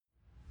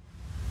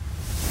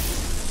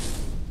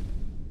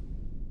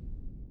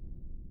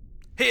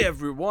Hey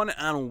everyone,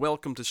 and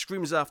welcome to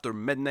Screams After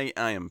Midnight.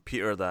 I am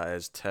Peter, that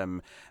is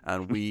Tim,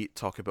 and we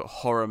talk about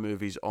horror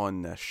movies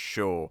on this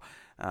show.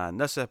 And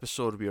this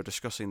episode, we are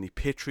discussing the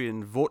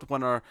Patreon vote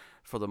winner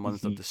for the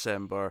month of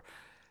December.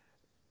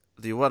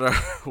 The winner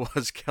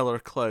was Killer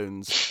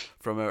Clowns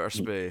from Outer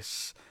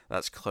Space.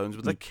 That's clowns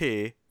with a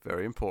K,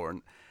 very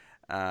important.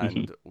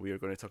 And we are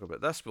going to talk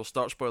about this. We'll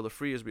start spoiler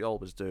free as we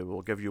always do.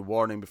 We'll give you a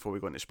warning before we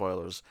go into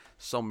spoilers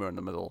somewhere in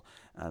the middle,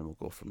 and we'll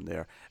go from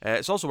there.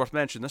 It's also worth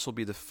mentioning this will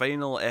be the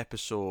final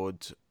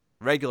episode,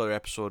 regular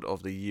episode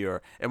of the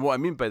year. And what I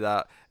mean by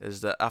that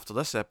is that after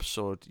this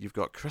episode, you've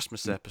got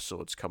Christmas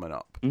episodes coming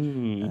up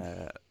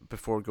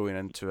before going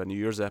into a New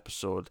Year's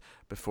episode,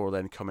 before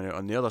then coming out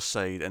on the other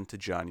side into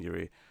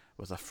January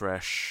with a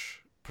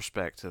fresh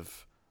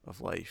perspective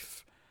of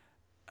life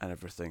and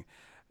everything.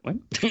 What?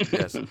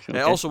 Yes.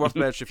 Okay. Also worth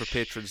mentioning for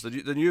patrons,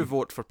 the new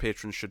vote for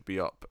patrons should be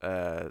up,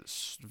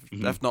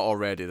 if not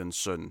already, then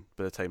soon.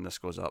 By the time this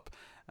goes up,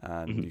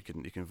 and you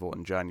can vote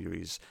in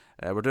January's.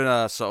 We're doing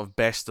a sort of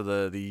best of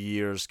the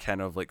years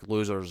kind of like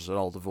losers and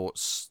all the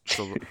votes.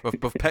 So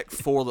we've picked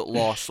 4 that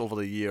lost over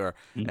the year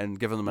and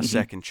given them a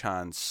second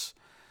chance.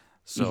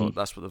 So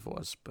that's what the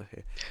vote is. But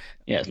hey.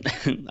 Yeah,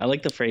 I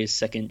like the phrase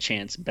 "second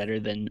chance" better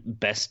than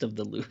 "best of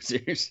the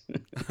losers."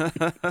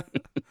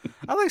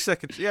 I like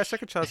second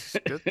chance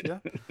is good. Yeah,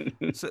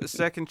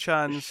 second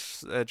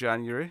chance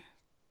January.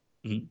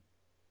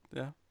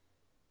 Yeah.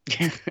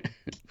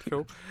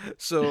 Cool.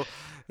 So,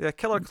 yeah,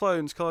 Killer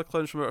Clowns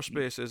from Outer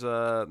Space is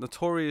a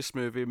notorious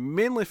movie,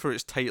 mainly for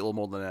its title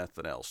more than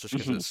anything else, just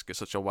because it's got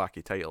such a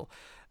wacky title.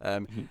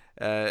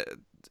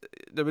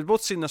 We've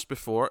both seen this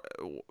before.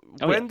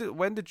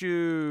 When did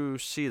you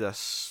see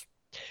this?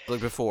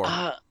 Like before?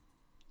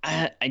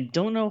 I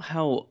don't know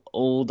how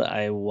old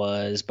I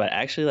was, but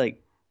actually,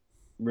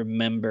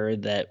 remember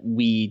that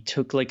we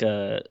took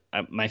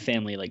my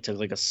family took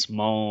like a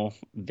small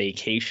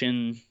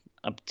vacation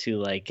up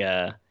to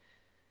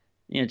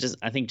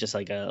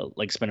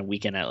spend a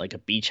weekend at like a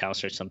beach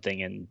house or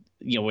something, and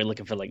we're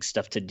looking for like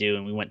stuff to do,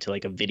 and we went to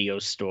like a video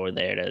store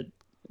there to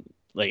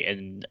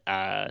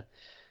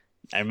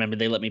I remember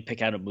they let me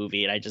pick out a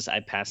movie, and I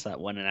passed that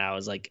one, and I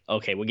was like,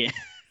 okay, we're getting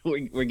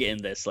we're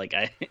getting this. Your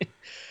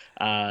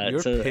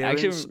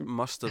parents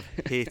must have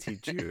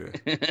hated you.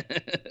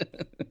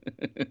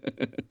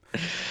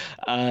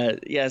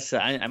 Yes,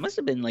 I must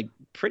have been like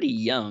pretty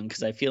young,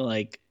 because I feel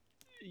like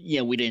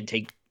we didn't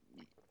take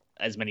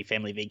as many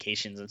family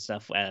vacations and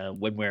stuff when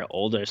we were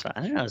older. So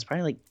I don't know, it's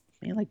probably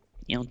maybe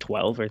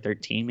 12 or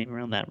 13, maybe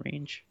around that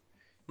range.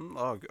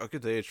 Oh, a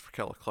good age for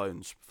Killer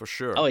Clowns, for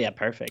sure. Oh, yeah,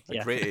 perfect. A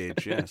great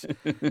age, yes.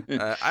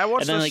 I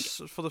watched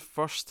this for the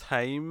first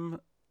time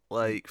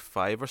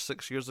 5 or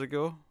 6 years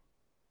ago.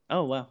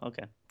 Oh, wow,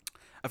 okay.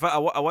 In fact, I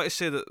want to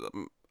say that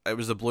it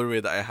was the Blu-ray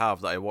that I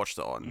have that I watched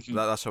it on.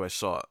 That's how I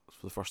saw it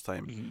for the first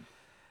time.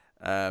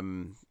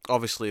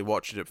 Obviously,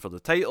 watching it for the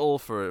title,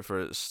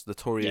 for its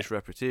notorious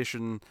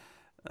reputation,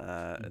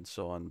 and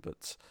so on.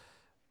 But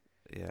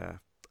yeah,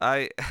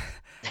 I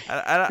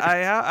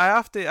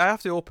have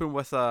to open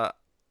with a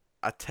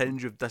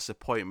tinge of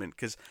disappointment,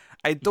 because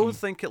I don't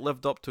think it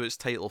lived up to its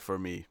title for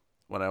me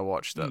when I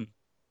watched it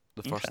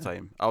the first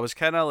time. I was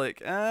kind of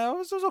like, it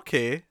was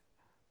okay,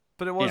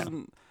 but it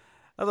wasn't.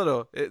 I don't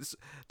know.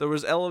 There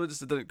was elements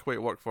that didn't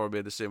quite work for me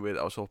in the same way that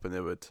I was hoping they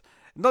would.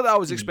 Not that I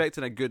was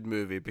expecting a good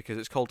movie, because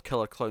it's called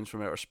Killer Clowns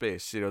from Outer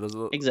Space.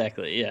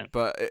 Exactly, yeah.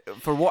 But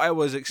for what I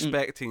was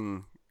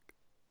expecting,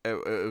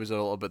 it was a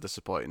little bit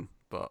disappointing.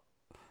 But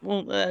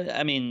well,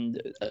 I mean,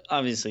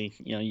 obviously,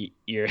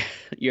 your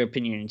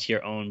opinion is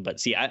your own. But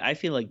see, I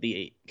feel like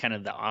the kind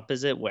of the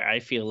opposite, where I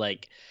feel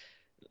like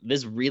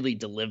this really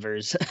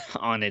delivers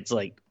on its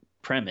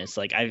premise.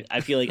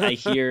 I feel like I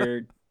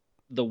hear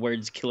the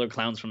words "Killer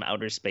Clowns from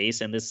Outer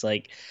Space," and this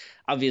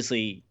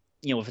obviously,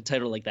 with a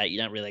title like that,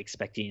 you're not really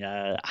expecting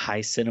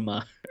high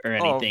cinema or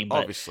anything. But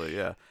obviously,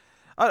 yeah.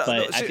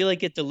 I feel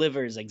like it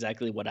delivers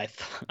exactly what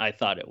I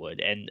thought it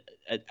would. And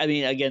I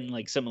mean, again,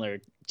 similar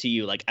to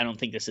you, I don't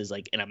think this is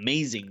an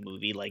amazing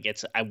movie.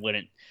 I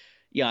wouldn't.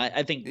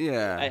 I think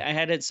I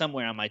had it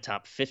somewhere on my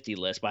top 50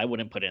 list, but I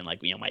wouldn't put it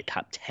in my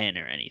top 10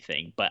 or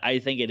anything. But I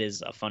think it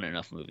is a fun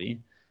enough movie.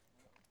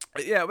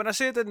 Yeah, when I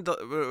say it didn't,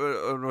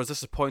 or was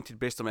disappointed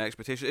based on my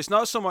expectations, it's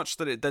not so much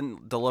that it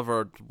didn't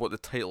deliver what the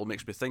title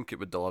makes me think it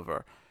would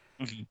deliver.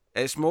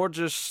 It's more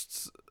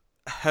just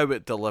how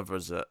it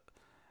delivers it,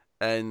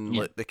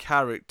 and the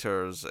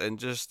characters, and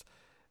just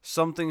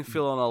something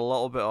feeling a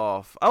little bit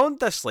off. I don't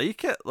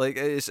dislike it.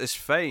 It's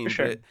fine,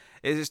 sure. But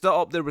it's not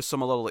up there with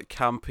some other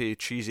campy,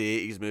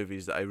 cheesy 80s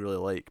movies that I really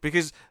like.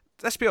 Because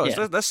let's be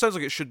honest, this sounds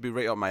like it should be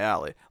right up my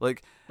alley.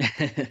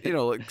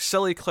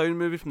 Silly clown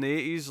movie from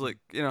the 80s.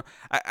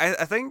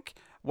 I think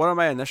one of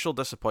my initial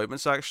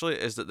disappointments actually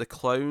is that the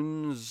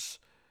clowns,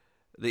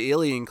 the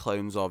alien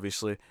clowns,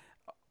 obviously,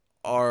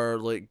 are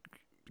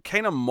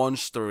kind of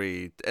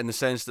monstery in the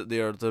sense that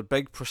they're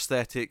big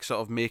prosthetic sort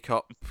of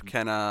makeup,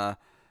 kind of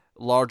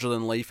larger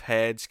than life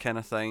heads kind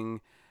of thing.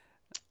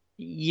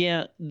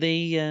 Yeah,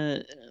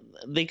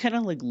 they kind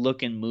of like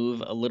look and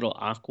move a little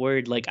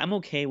awkward. Like I'm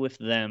okay with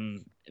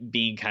them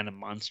being kind of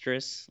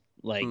monstrous.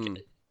 Like, Hmm.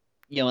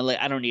 like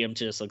I don't need them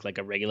to just look like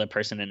a regular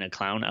person in a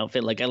clown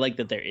outfit. Like I like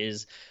that there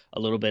is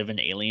a little bit of an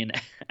alien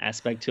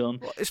aspect to them.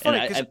 Well, it's And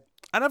funny because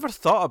I never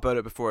thought about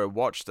it before I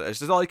watched it. It's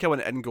just not like I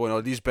went in going,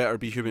 "Oh, these better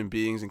be human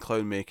beings in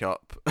clown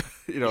makeup,"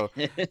 you know,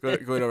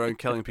 going around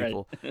killing right.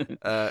 people.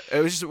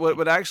 It was just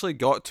when I actually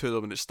got to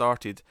them and it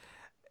started.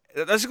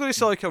 This is going to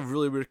sound like a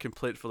really weird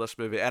complaint for this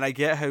movie, and I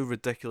get how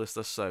ridiculous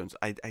this sounds.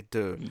 I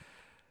do,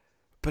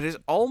 but it's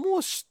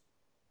almost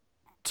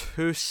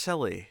too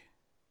silly.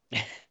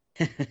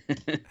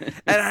 And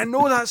I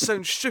know that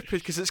sounds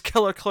stupid because it's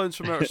killer clowns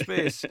from outer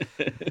space,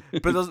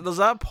 but there's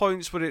that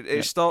points where it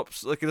Yeah.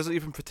 stops, like it doesn't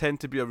even pretend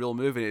to be a real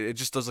movie. It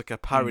just does like a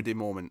parody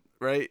moment,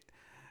 right?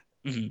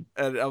 Mhm.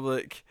 And I'm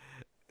like,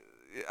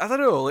 I don't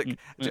know, like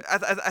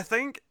Mhm. I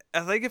think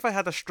if I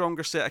had a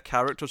stronger set of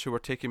characters who were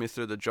taking me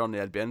through the journey,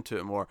 I'd be into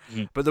it more.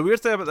 Mhm. But the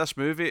weird thing about this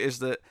movie is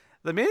that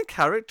the main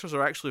characters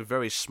are actually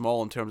very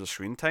small in terms of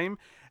screen time.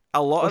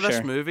 A lot Oh, of this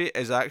sure. movie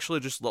is actually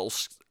just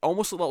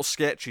almost like little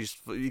sketches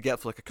you get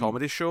for like a Mhm.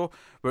 comedy show,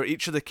 where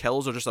each of the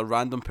kills are just a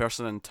random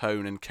person in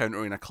town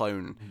encountering a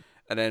clown,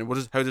 and then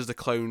how does the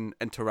clown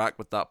interact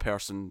with that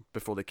person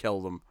before they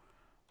kill them?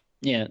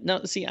 Yeah.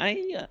 No, see,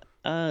 I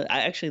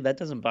actually that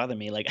doesn't bother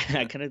me. Like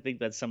I kind of think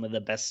that's some of the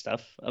best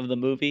stuff of the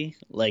movie.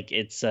 Like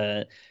it's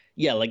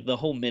yeah, like the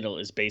whole middle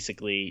is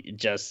basically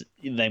just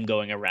them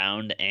going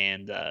around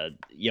and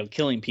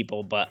killing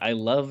people, but I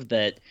love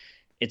that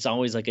it's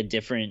always like a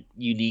different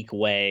unique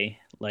way,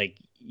 like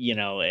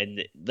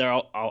and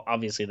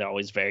obviously they're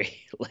always very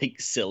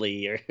like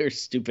silly or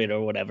stupid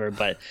or whatever,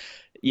 but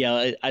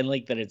yeah, I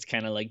like that it's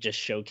kind of like just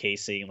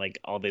showcasing like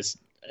all this.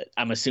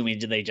 I'm assuming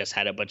they just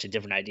had a bunch of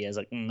different ideas,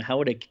 like how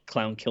would a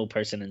clown kill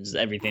person, and just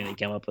everything they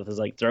came up with is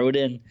like throw it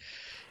in,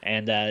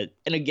 and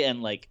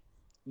again like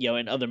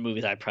in other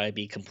movies I'd probably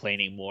be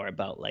complaining more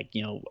about like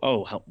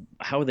oh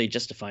how are they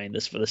justifying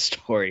this for the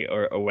story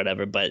or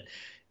whatever, but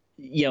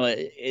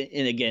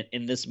and again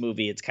in this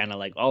movie it's kind of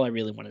like all I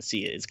really want to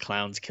see is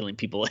clowns killing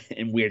people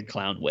in weird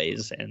clown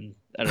ways, and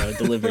I don't know, it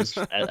delivers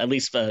at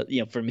least for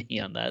for me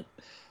on that,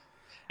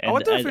 I and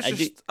wonder if it's I do.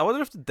 just. I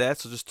wonder if the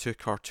deaths are just too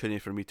cartoony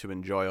for me to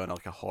enjoy on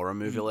like a horror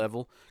movie Mhm.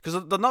 level, because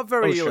they're not Oh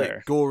very like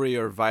sure. gory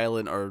or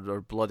violent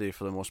or bloody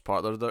for the most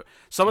part. Some of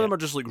Yeah. them are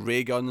just like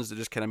ray guns that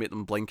just kind of make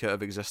them blink out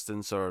of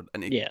existence or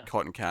into Yeah.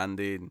 cotton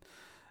candy. And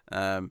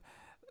um,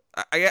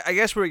 I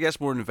guess where it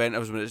gets more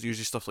inventive is when it's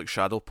usually stuff like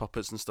shadow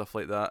puppets and stuff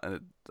like that, and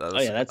Oh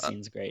yeah, that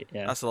scene's great.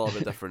 Yeah. that's a little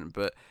bit different.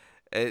 But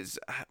it's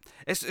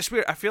it's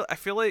weird. I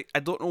feel like I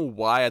don't know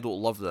why I don't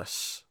love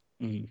this.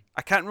 Mhm.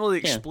 I can't really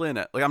Yeah. explain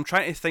it. Like I'm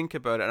trying to think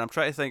about it, and I'm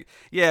trying to think.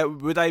 Yeah,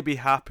 would I be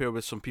happier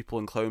with some people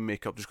in clown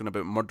makeup just going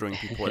about murdering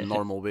people in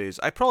normal ways?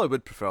 I probably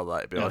would prefer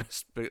that, to be Yeah.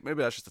 honest. But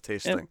maybe that's just a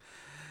taste Yeah. thing.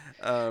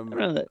 I don't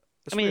know that. I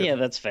It's mean, weird. yeah,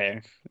 that's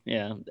fair.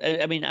 Yeah.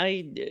 I mean,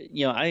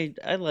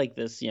 I like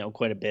this,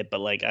 quite a bit, but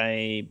like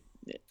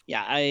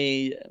yeah,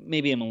 I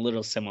maybe I'm a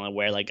little similar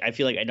where like I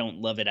feel like I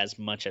don't love it as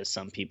much as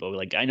some people.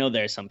 Like I know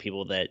there are some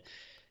people that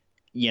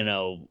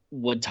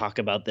would talk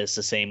about this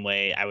the same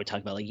way I would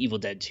talk about like Evil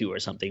Dead 2 or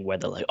something, where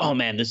they're like, "Oh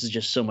man, this is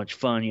just so much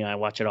fun." I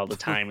watch it all the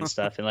time and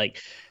stuff. And like,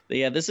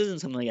 yeah, this isn't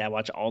something I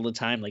watch all the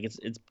time. Like,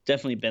 it's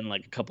definitely been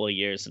like a couple of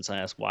years since I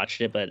last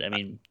watched it. But I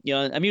mean,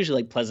 I'm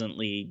usually like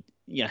pleasantly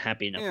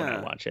happy enough when I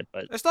Yeah, watch it.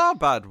 But it's not a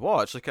bad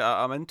watch. Like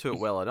I'm into it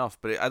well enough,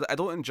 but I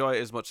don't enjoy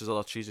it as much as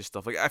other cheesy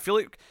stuff. Like I feel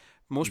like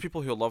most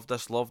people who love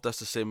this the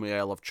same way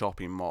I love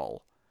Chopping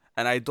Mall,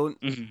 and I don't.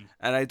 Mhm.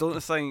 And I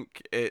don't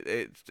think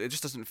it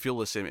just doesn't feel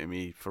the same to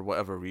me for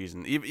whatever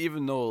reason.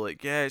 Even though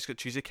like yeah, it's got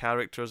cheesy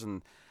characters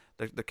and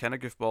they're kind of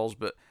goofballs,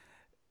 but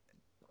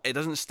it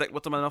doesn't stick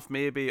with them enough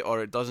maybe,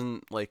 or it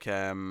doesn't like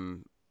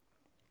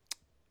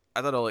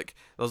I don't know, like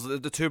there's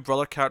the two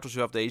brother characters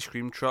who have the ice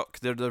cream truck.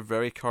 They're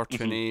very Mhm.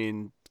 cartoony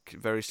and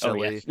very Oh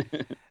yeah. silly.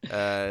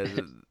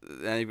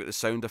 Then you've got the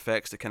sound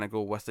effects that kind of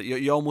go with it.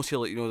 You almost hear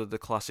like the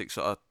classic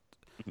sort of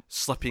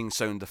slipping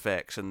sound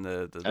effects and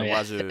Oh the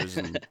yeah. wazoos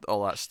and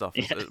all that stuff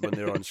Yeah. when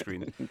they're on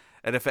screen.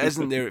 And if it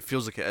isn't there, it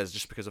feels like it is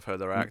just because of how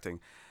they're acting.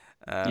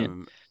 Yeah.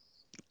 Um,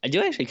 I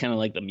do actually kind of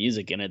like the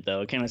music in it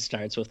though. It kind of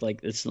starts with like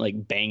this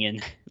like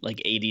banging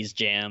like 80s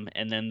jam,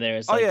 and then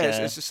there's oh like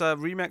yeah, it's just a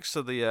remix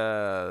of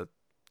the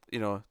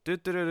yeah.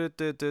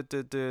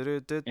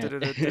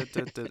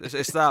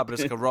 it's that, but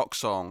it's like a rock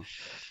song.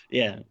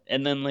 Yeah,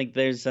 and then like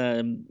there's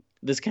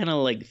this kind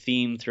of like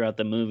theme throughout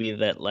the movie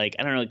that like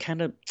I don't know,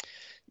 kind of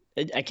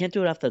I can't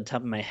do it off the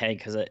top of my head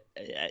because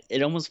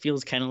it almost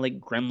feels kind of like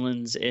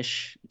Gremlins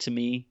ish to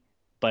me,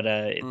 but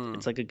Hmm.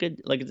 it's like a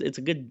good like it's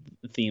a good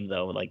theme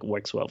though, like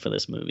works well for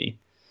this movie.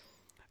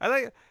 I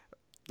think.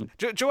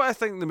 Do you know what I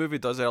think the movie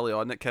does early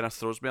on that kind of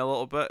throws me a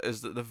little bit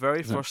is that the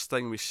very So, first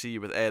thing we see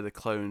with Ed the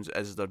Clowns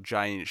is their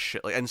giant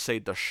ship, like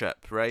inside their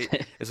ship, right?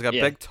 It's like a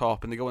yeah. big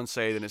top, and they go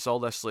inside, and it's all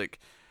this like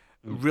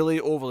Mm-hmm. really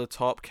over the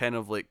top kind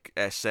of like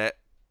set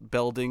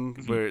building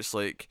where it's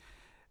like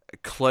a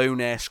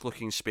clown esque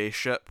looking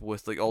spaceship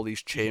with like all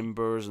these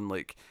chambers and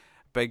like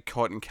big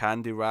cotton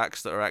candy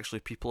racks that are actually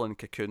people in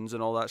cocoons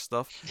and all that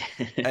stuff.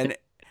 And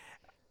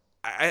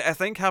I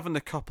think having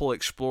the couple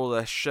explore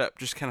this ship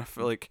just kind of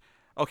feel like,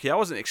 okay, I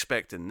wasn't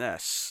expecting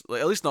this.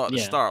 Like, at least not at the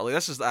Yeah. start. Like,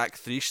 this is the Act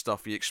 3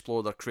 stuff. You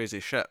explore their crazy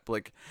ship.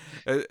 Like,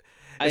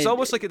 it's I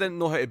almost like it didn't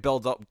know how to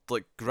build up,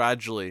 like,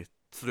 gradually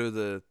through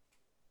the,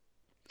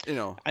 you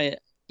know. I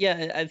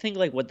yeah, I think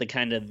like what the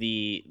kind of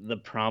the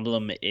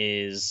problem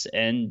is,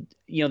 and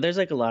there's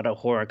like a lot of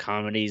horror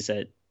comedies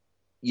that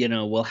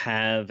will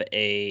have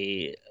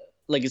a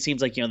like it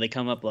seems like they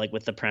come up like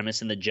with the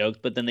premise and the jokes,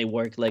 but then they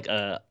work like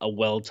a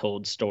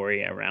well-told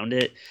story around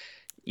it.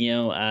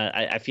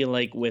 I feel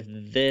like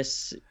with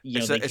this, they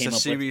It's came a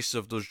up with series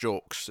of those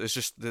jokes. It's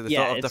just they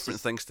yeah, thought of it's different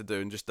just things to do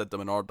and just did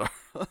them in order.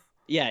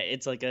 yeah,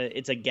 it's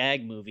a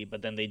gag movie,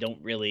 but then they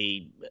don't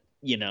really,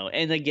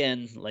 and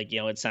again, like,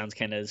 it sounds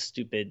kind of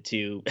stupid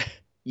to,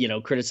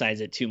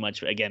 criticize it too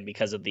much again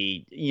because of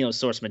the,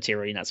 source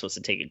material. You're not supposed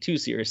to take it too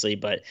seriously,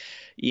 but,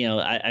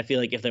 I feel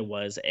like if there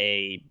was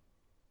a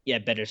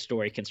better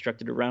story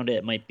constructed around it,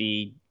 it might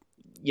be,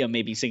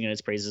 maybe singing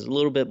its praises a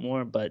little bit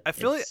more, but I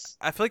feel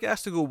like it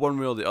has to go one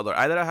way or the other.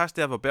 Either it has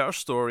to have a better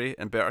story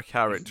and better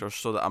Mhm. characters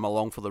so that I'm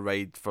along for the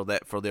ride for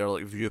their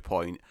like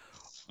viewpoint,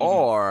 Mhm.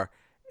 or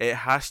it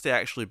has to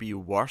actually be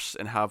worse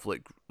and have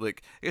like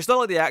it's not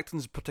like the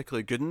acting's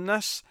particularly good in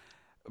this,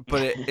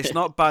 but it's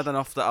not bad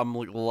enough that I'm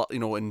like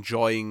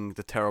enjoying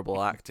the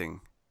terrible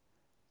acting.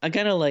 I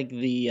kind of like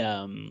the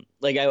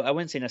like I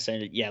wouldn't say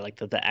necessarily like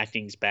the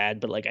acting's bad,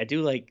 but like I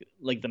do like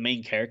the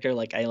main character.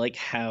 Like I like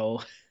how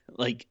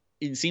like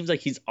it seems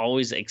like he's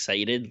always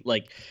excited.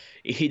 Like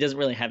he doesn't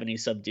really have any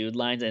subdued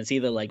lines, and it's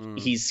either like Mm.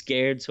 he's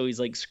scared so he's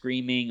like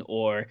screaming,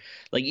 or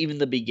like even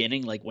the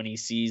beginning, like when he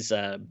sees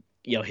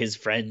his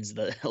friends,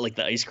 the like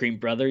the ice cream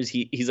brothers,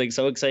 he's like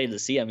so excited to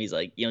see him. He's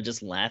like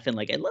just laughing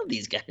like I love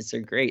these guys,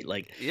 they're great.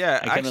 Like Yeah,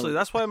 I kind actually, of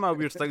that's one of my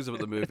weird things about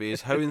the movie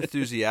is how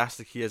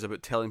enthusiastic he is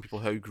about telling people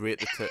how great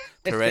the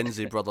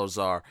Terenzi brothers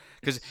are.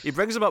 Because he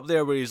brings them up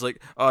there where he's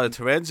like, "Oh, the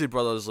Terenzi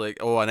brothers, like,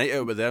 oh, a night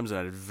out with them's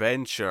an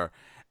adventure."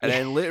 And yeah.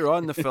 then later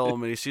on in the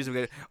film, when he sees them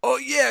again, "Oh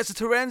yeah, it's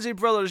the Terenzi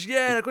brothers.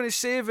 Yeah, they're going to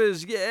save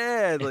us.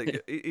 Yeah!"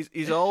 Like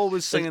he's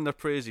always But singing their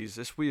praises.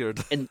 It's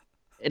weird. and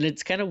and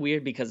it's kind of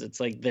weird because it's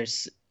like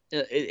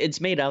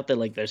it's made out that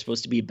like they're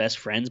supposed to be best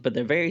friends, but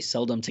they're very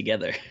seldom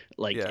together.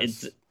 Like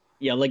it's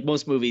Yes. like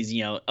most movies,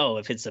 oh,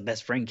 if it's the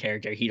best friend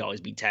character, he'd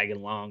always be tagging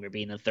along or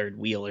being a third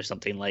wheel or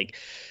something. Like,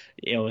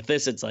 with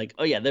this, it's like,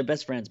 oh yeah, they're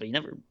best friends, but you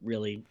never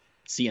really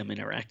see them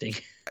interacting.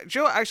 Do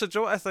you know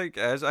what I think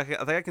is? I think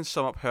I can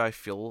sum up how I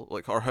feel,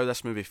 like, or how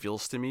this movie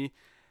feels to me.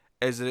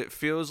 Is that it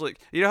feels like,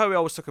 you know how we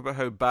always talk about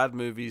how bad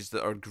movies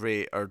that are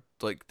great are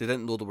like they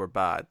didn't know they were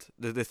bad.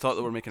 They thought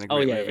they were making a Oh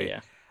great yeah, movie.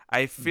 yeah,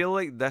 I yeah. feel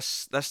like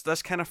this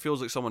kind of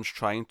feels like someone's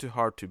trying too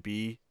hard to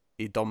be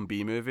a dumb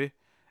B movie,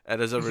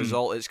 and as a Mhm.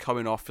 result, it's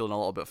coming off feeling a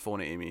little bit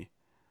phony to me.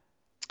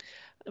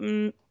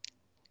 Um,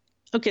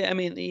 okay, I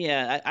mean,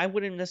 yeah, I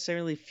wouldn't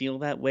necessarily feel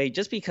that way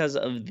just because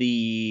of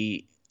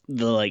the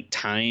like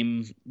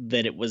time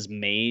that it was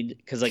made.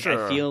 Because like I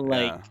Sure, feel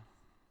yeah.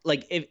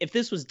 like if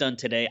this was done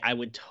today, I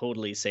would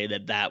totally say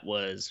that that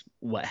was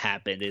what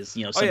happened. Is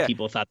Oh some yeah,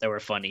 people thought they were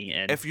funny,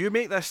 and if you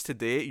make this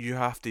today, you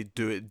have to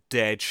do it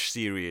dead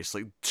serious,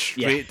 like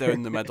yeah, straight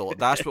down the middle.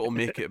 That's what will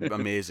make it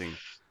amazing.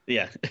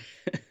 yeah.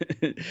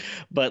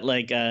 But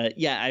like,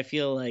 yeah, I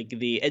feel like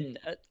and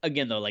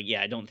again though, like,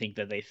 yeah, I don't think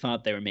that they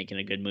thought they were making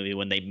a good movie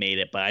when they made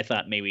it, but I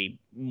thought maybe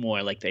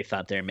more like they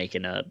thought they were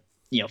making a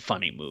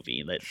funny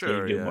movie that they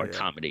were Sure, doing yeah, more yeah.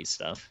 comedy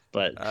stuff.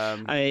 But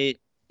Um, I,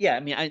 yeah, I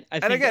mean, I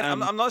And think again,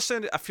 I'm not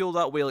saying that I feel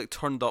that way like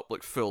turned up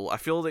like full. I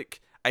feel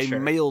like I sure,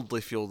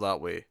 mildly feel that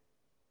way.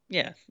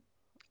 yeah.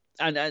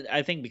 And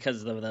I think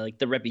because of the like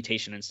the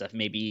reputation and stuff,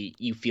 maybe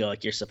you feel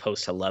like you're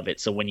supposed to love it.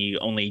 So when you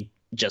only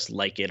just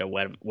like it or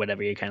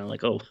whatever, you're kind of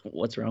like, oh,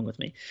 what's wrong with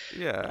me?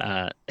 Yeah.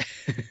 Uh,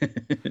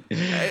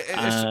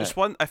 It's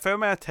one I found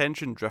my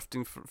attention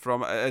drifting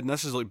from it, and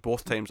this is like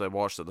both times I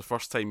watched it. The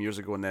first time years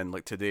ago, and then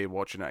like today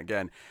watching it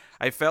again.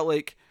 I felt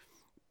like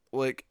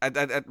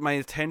my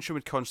attention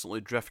would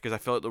constantly drift because I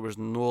felt like there was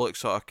no like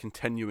sort of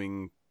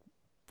continuing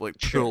like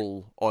sure,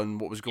 pull on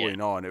what was yeah.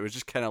 going on. It was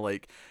just kind of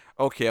like,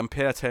 okay, I'm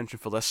paying attention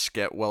for this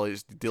skit while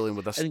he's dealing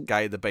with I this think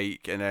guy at the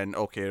bike, and then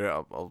okay,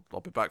 right,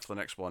 I'll be back to the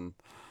next one.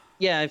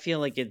 yeah, I feel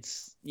like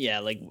it's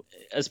like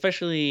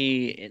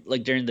especially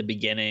like during the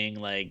beginning,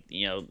 like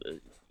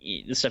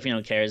the stuff you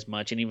don't care as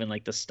much, and even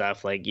like the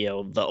stuff like the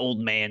old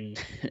man,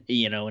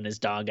 and his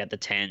dog at the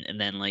tent, and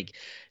then like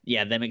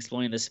them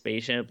exploring the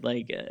spaceship.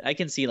 Like I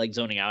can see like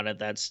zoning out at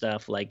that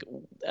stuff. Like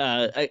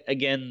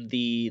again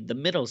the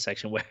middle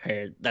section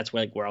where that's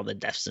where like where all the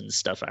deaths and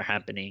stuff are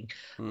happening,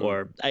 Hmm.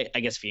 or I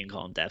guess if you can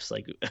call them deaths,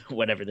 like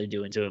whatever they're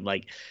doing to him,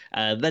 like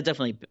that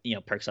definitely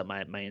perks up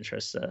my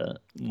interest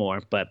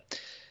more, but.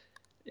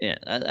 Yeah,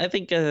 I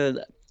think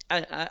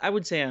I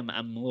would say I'm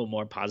a little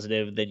more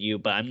positive than you,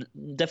 but I'm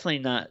definitely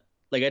not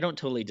like I don't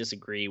totally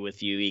disagree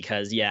with you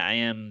because yeah, I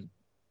am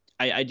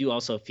I do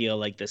also feel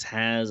like this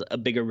has a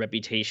bigger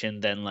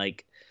reputation than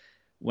like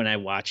when I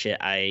watch it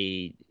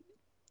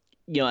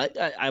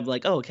I'm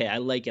like, oh, okay, I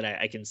like it.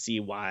 I can see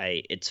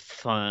why it's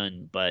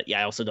fun, but yeah,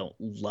 I also don't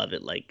love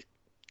it. Like,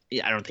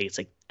 yeah, I don't think it's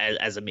like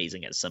as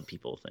amazing as some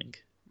people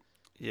think.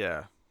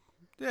 Yeah.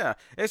 Yeah,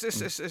 it's it's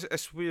Mm. it's, it's,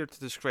 it's weird to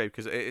describe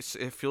because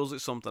it feels like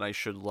something I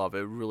should love.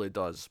 It really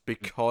does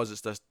because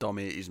it's this dumb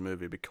 80s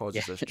movie, because Yeah.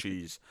 it's this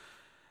cheese.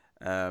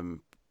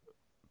 Um,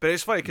 but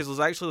it's funny because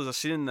there's a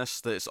scene in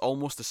this that's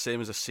almost the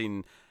same as a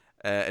scene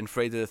in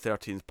Friday the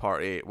 13th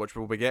Part 8, which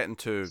we'll be getting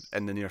to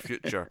in the near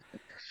future.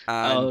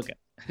 Oh, And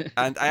okay.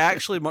 and I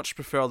actually much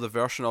prefer the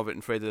version of it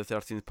in Friday the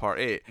 13th Part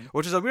 8,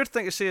 which is a weird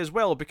thing to say as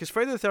well because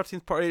Friday the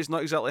 13th Part 8 is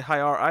not exactly high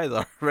art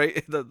either,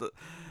 right?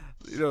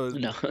 You know,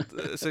 No.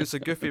 it's a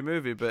goofy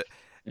movie, but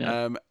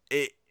Yeah.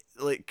 it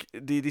like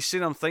the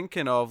scene I'm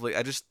thinking of, like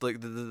I just like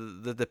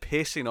the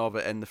pacing of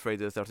it in the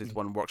Friday the 13th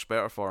one works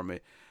better for me,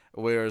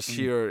 whereas Mhm.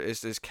 here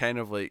is kind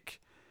of like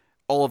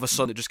all of a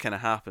sudden it just kind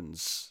of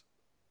happens.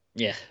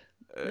 Yeah.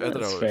 I Yeah, don't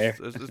that's know. fair.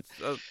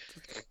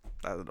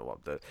 I don't know what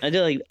I'm doing. I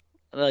do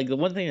like the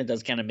one thing that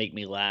does kind of make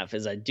me laugh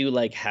is I do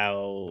like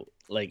how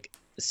like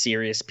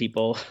serious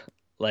people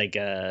like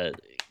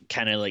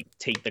kind of like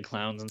take the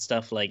clowns and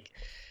stuff like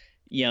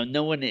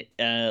no one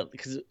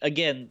because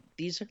again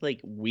these are like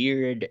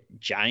weird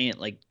giant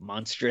like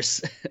monstrous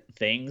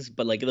things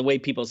but like the way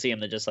people see them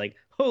they're just like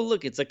oh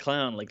look it's a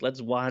clown like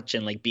let's watch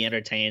and like be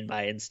entertained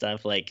by it and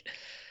stuff like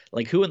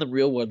who in the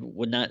real world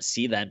would not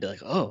see that and be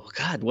like oh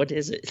god what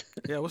is it.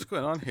 Yeah, what's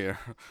going on here?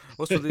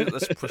 What's with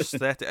this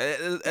prosthetic?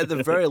 At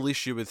the very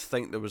least, you would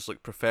think there was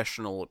like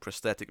professional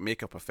prosthetic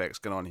makeup effects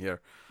going on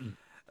here.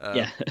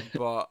 Yeah.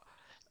 But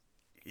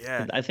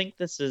yeah, I think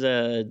this is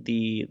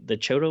the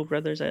Chodo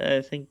brothers.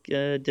 I think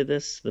did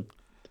this. The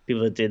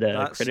people that did that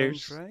sounds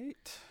Critters.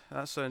 right.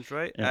 That sounds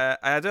right. Yeah,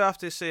 I do have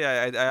to say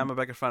I am a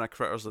bigger fan of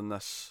Critters than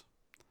this.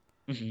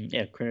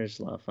 yeah, Critters is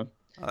a lot of fun.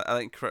 I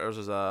think Critters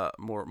is a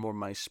more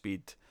my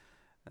speed,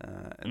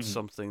 and Hmm.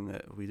 something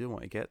that we do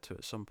want to get to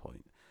at some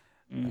point.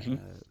 Hmm.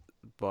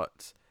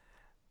 But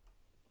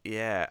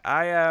yeah,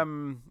 I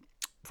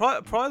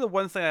probably the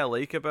one thing I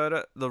like about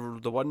it, the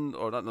one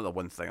or not the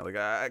one thing like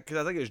because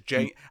I think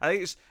I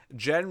think it's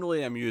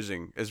generally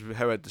amusing is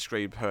how I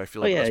describe how I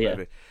feel Oh about yeah, this yeah.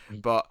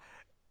 movie, but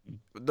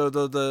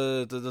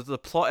the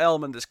plot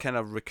element that's kind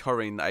of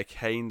recurring that I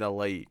kind of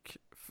like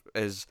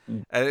is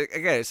Mm.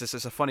 again it's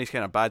a funny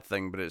kind of bad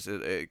thing, but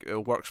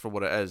it works for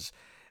what it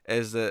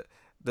is that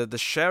the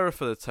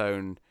sheriff of the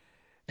town,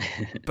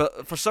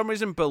 but for some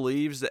reason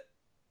believes that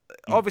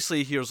obviously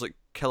he hears like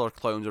killer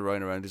clowns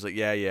around. He's like,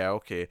 yeah,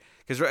 okay.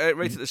 Because right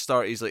at the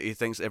start, he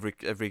thinks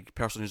every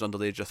person who's under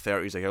the age of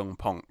 30 is a young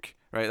punk.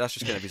 Right, that's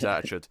just kind of his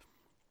attitude.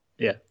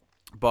 Yeah.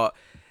 But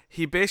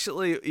he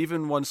basically,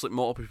 even once like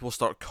multiple people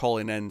start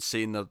calling in,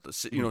 saying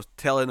that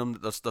telling him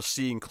that they're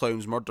seeing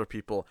clowns murder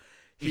people,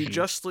 he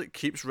just like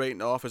keeps writing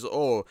it off as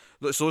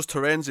it's those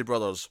Terenzi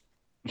brothers.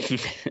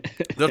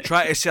 They're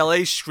trying to sell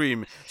ice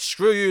cream.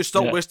 Screw you!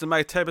 Stop Yeah. wasting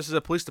my time. This is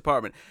a police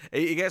department.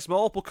 He gets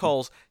multiple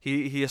calls.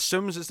 He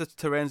assumes it's the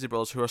Terenzi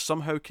brothers who are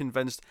somehow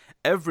convinced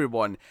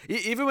everyone.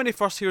 Even when he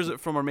first hears it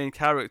from our main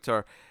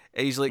character,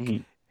 he's like,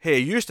 "Hey,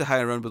 you used to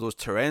hang around with those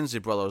Terenzi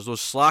brothers,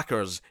 those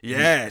slackers.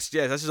 Yes.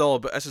 This is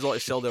all to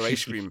sell their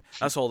ice cream.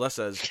 That's all this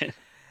is."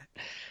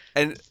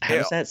 And How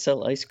does that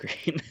sell ice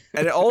cream?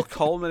 and it all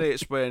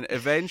culminates when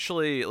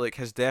eventually, like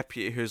his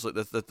deputy, who's like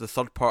the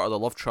third part of the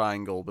love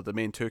triangle with the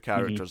main two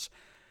characters,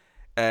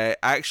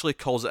 actually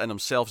calls it in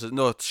himself. Says,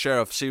 "No,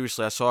 sheriff,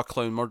 seriously, I saw a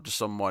clown murder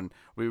someone.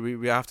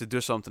 We have to do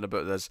something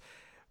about this."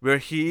 Where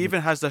he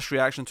even has this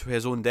reaction to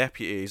his own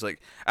deputy. He's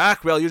like,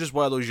 well, you're just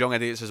one of those young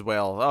idiots as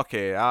well.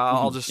 Okay,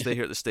 I'll just stay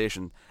here at the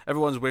station.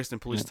 Everyone's wasting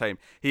police time."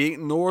 He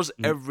ignores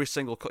every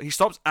single call. He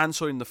stops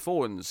answering the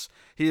phones.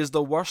 He is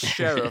the worst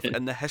sheriff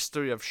in the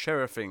history of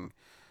sheriffing.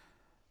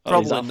 Oh,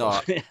 he's Probably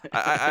awful. not.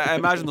 I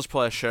imagine there's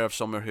probably a sheriff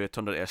somewhere who had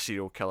turned into a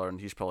serial killer, and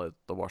he's probably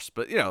the worst.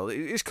 But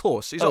he's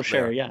close. He's Oh up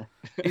sure, there. yeah.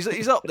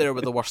 He's up there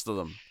with the worst of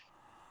them.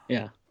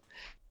 Yeah.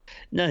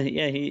 No,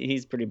 yeah,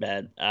 he's pretty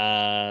bad.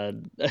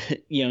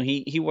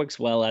 He works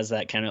well as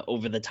that kind of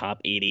over the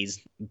top '80s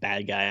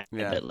bad guy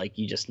Yeah. that like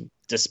you just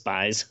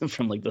despise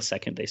from like the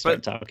second they But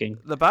start talking.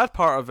 the bad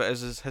part of it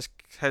is his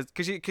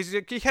because you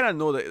kind of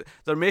know that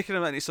they're making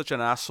him into such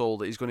an asshole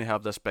that he's going to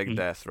have this big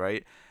death,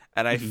 right?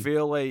 And I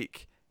feel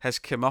like his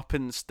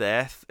comeuppance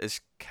death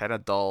is kind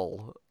of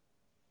dull.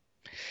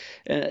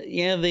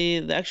 Yeah,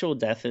 the actual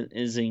death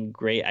isn't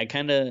great. I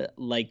kind of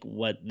like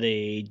what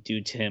they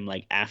do to him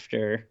like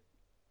after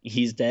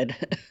he's dead.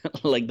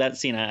 Like that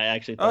scene, I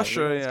actually Oh thought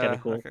sure, was kind yeah,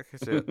 of cool. I can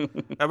see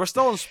it. And we're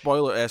still on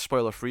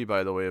spoiler free,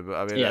 by the way. But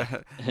I mean,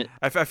 Yeah.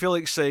 I feel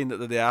like saying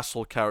that the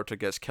asshole character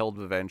gets killed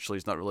eventually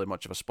is not really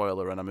much of a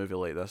spoiler in a movie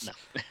like this.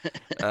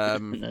 No,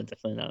 no,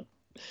 definitely not.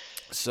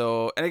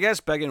 So, and it gets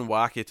big and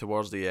wacky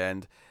towards the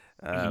end.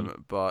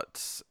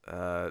 But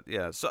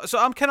yeah, so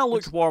I'm kind of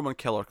lukewarm on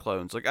Killer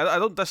Clowns. Like I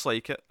don't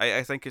dislike it.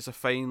 I think it's a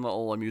fine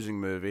little amusing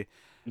movie.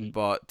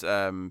 But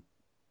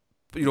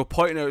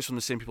pointing out it's from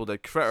the same people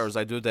that did Critters,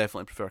 I do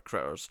definitely prefer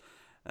Critters.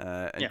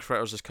 And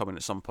Critters is coming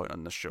at some point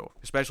on this show,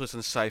 especially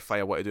since Sci-Fi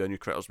are wanting to do a new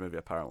Critters movie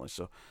apparently.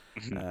 So,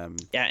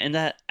 yeah, and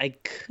that I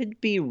could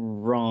be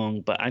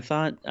wrong, but I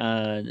thought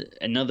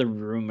another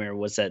rumor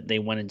was that they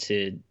wanted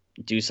to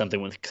do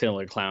something with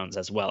Killer Clowns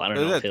as well. I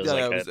don't know if it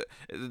was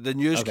the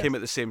news came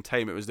at the same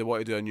time. It was they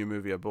wanted to do a new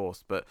movie of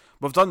both, but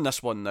we've done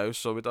this one now,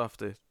 so we don't have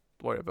to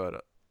worry about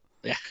it.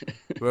 Yeah.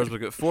 Whereas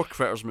we've got 4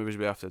 Critters movies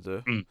we have to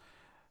do,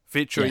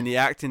 featuring the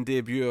acting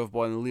debut of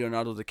one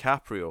Leonardo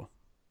DiCaprio.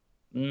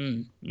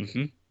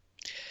 Mm-hmm.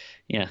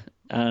 Yeah,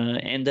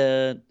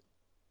 and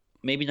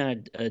maybe not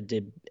a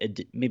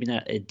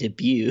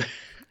debut,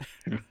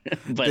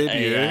 but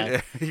debut.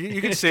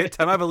 You can say it,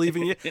 Tim. I believe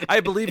in you. I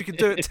believe you can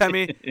do it,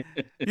 Timmy.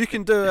 You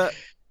can do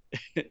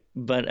it.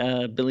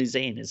 But Billy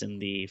Zane is in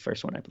the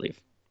first one, I believe.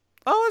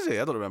 Oh, is he?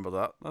 I don't remember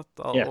that.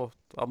 I'm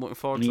looking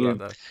forward to that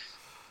now.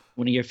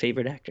 One of your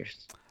favorite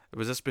actors.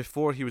 Was this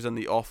before he was in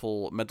the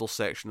awful middle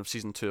section of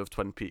season 2 of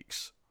Twin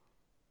Peaks?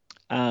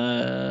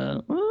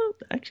 Well,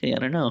 actually, I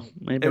don't know.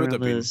 It would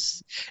have been.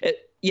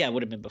 It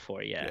would have been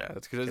before. Yeah. Yeah,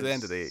 it's because it's the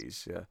end of the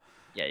 80s. Yeah.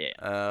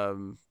 Yeah.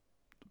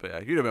 But yeah,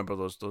 you remember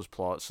those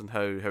plots and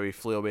how he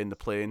flew away in the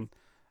plane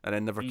and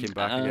then never came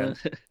back again.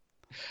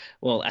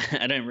 Well,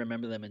 I don't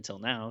remember them until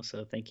now,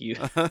 so thank you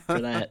for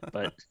that.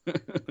 But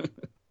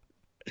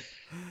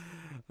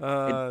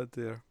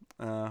dear.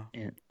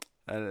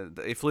 And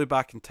he flew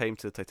back in time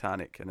to the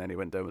Titanic, and then he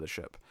went down with the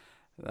ship.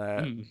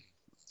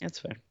 That's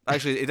fair.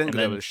 Actually, he didn't go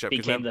down with the ship.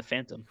 Became the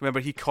Phantom.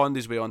 Remember, he conned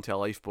his way onto a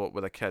lifeboat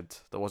with a kid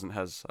that wasn't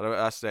his.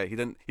 That's it. He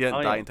didn't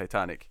die in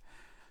Titanic.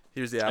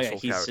 He was the actual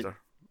character.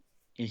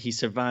 He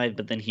survived,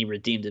 but then he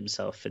redeemed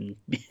himself and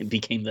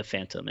became the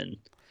Phantom. And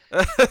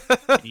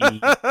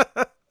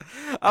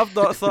I've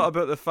not thought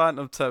about the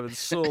Phantom, Tim, in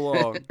so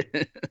long.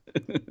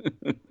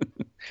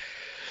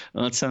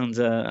 Well, it sounds.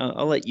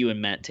 I'll let you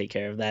and Matt take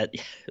care of that.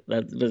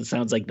 That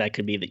sounds like that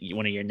could be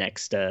one of your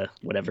next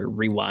whatever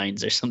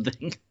rewinds or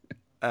something.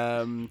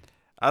 I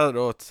don't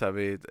know,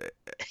 Timmy.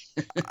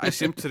 I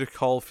seem to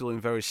recall feeling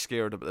very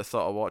scared about the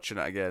thought of watching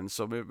it again.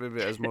 So maybe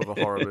it is more of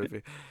a horror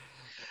movie.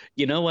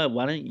 You know what?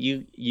 Why don't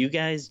you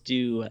guys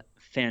do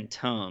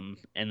Phantom,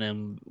 and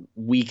then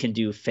we can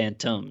do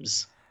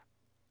Phantoms.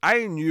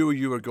 I knew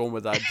you were going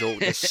with that joke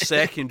the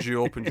second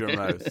you opened your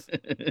mouth.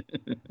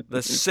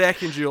 The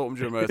second you opened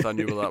your mouth, I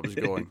knew where that was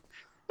going.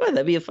 Well,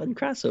 that'd be a fun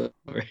crossover.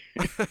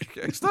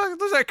 There's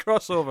that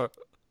crossover.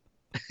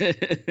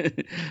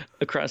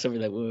 A crossover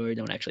that we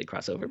don't actually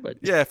cross over, but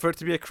yeah, for it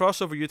to be a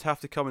crossover, you'd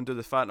have to come and do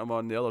the Phantom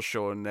on the other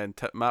show, and then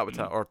Matt would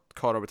or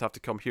Connor would have to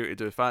come here to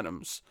do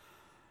Phantoms.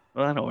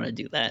 Well, I don't want to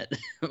do that.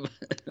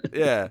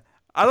 Yeah,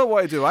 I don't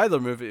want to do either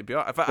movie. To be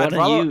honest,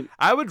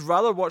 I would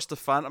rather watch the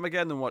Phantom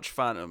again than watch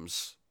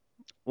Phantoms.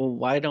 Well,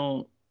 why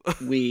don't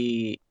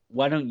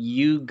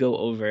you go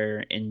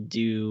over and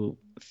do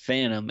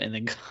Phantom, and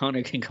then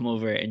Connor can come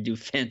over and do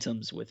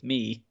Phantoms with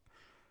me,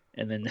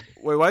 and then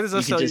wait, why does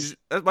this sound like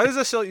you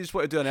just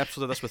want to do an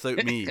episode of this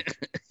without me?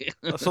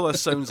 That's all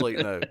this sounds like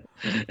now.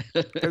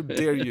 How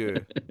dare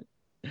you,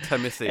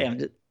 Timothy?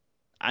 Hey,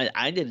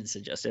 I didn't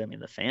suggest it. I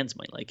mean, the fans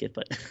might like it,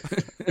 but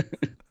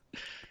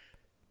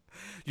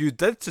you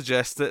did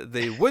suggest it.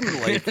 They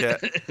wouldn't like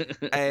it,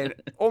 and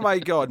oh my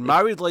God,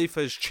 married life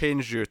has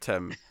changed you,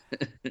 Tim.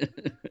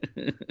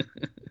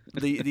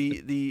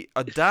 The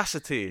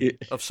audacity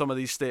of some of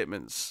these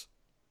statements.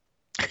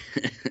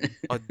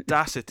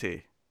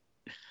 Audacity.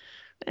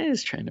 I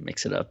was trying to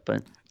mix it up,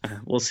 but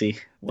we'll see.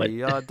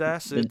 The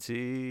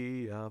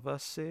audacity of a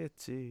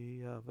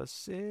city,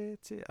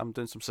 I'm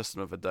doing some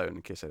System of a Down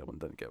in case anyone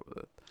didn't get with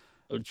it.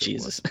 Oh,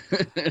 Jesus.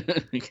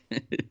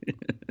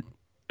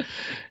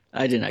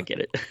 I did not get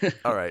it.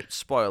 All right,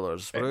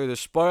 spoilers. We're going to do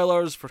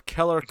spoilers for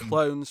Killer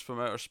Clowns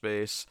from Outer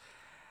Space.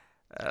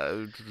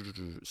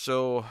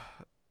 So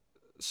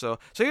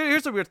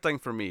here's the weird thing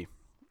for me,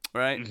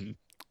 right?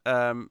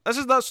 Mm-hmm. This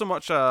is not so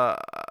much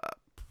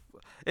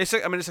it's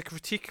a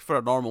critique for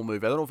a normal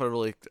movie. I don't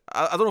know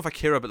if I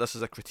care about this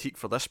as a critique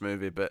for this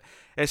movie, but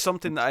it's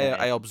something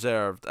that I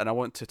observed and I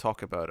want to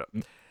talk about it.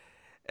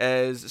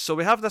 So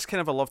we have this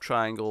kind of a love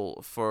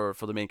triangle for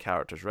the main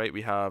characters, right?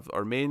 We have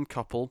our main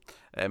couple,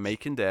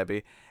 Mike and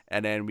Debbie,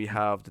 and then we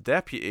have the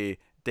deputy,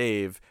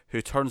 Dave,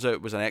 who turns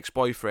out was an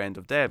ex-boyfriend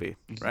of Debbie,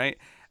 right?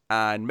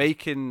 And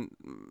Mike and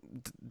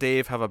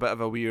Dave have a bit of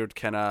a weird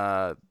kind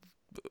of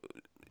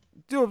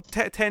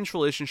tense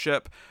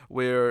relationship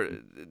where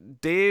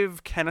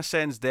Dave kind of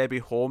sends Debbie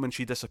home and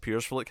she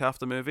disappears for like half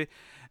the movie,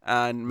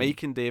 and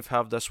Mike and Dave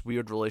have this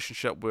weird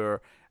relationship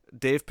where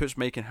Dave puts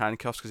Mike in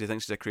handcuffs because he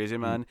thinks he's a crazy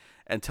man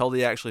until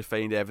they actually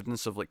find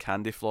evidence of like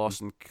candy floss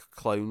and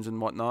clowns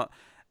and whatnot,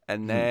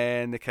 and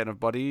then they kind of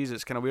buddies.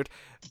 It's kind of weird,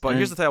 but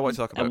here's the thing I want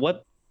to talk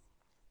about.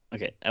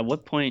 At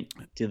what point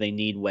do they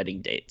need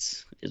wedding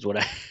dates? Is what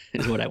I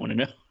want to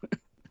know.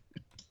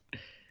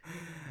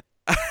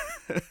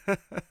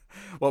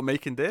 What,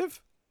 Mike and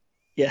Dave?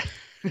 Yeah,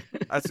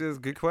 that's a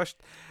good question.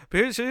 But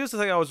here's the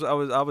thing I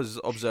was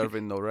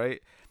observing though, right?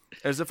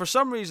 is that for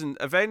some reason,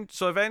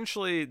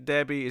 eventually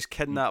Debbie is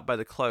kidnapped by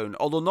the clown,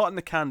 although not in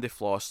the candy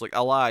floss, like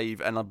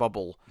alive in a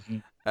bubble,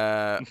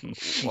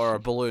 or a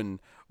balloon,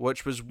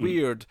 which was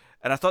weird.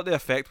 And I thought the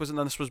effect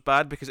wasn't this was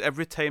bad because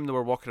every time they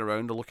were walking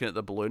around or looking at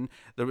the balloon,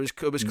 it was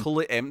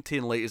clearly empty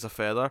and light as a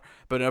feather.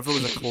 But whenever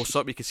there was a close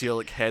up, you could see her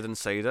like head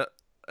inside it,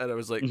 and I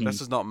was like,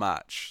 "This is not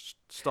match.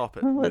 Stop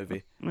it,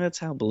 movie." That's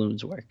how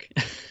balloons work.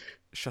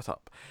 Shut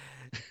up.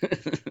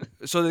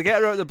 So they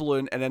get her out of the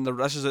balloon, and then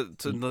this is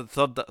it in the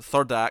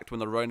third act when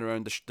they're running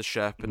around the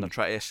ship and they're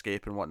trying to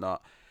escape and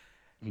whatnot.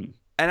 And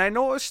I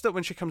noticed that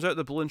when she comes out of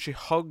the balloon, she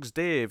hugs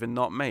Dave and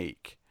not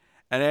Mike.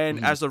 And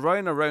then as they're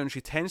running around,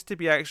 she tends to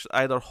be actually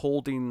either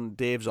holding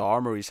Dave's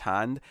arm or his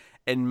hand,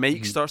 and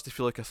Mike starts to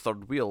feel like a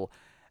third wheel.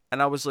 And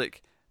I was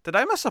like, did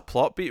I miss a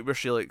plot beat where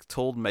she like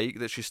told Mike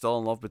that she's still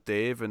in love with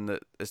Dave and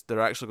that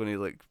they're actually going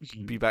to like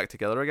be back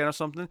together again or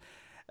something?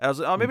 I was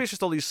like, oh, maybe it's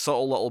just all these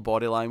subtle little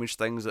body language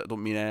things that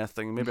don't mean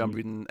anything. Maybe I'm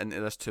reading into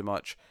this too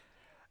much.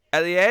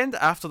 At the end,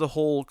 after the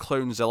whole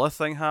Clownzilla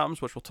thing happens,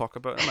 which we'll talk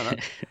about in a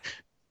minute,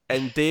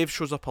 and Dave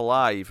shows up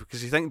alive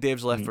because you think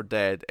Dave's left for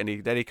dead, and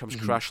then he comes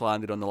crash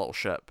landed on the little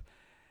ship.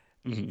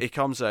 He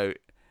comes out,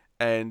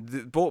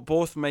 and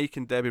both Mike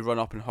and Debbie run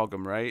up and hug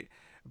him, right?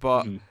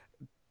 But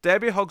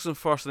Debbie hugs him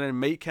first, and then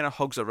Mike kind of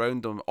hugs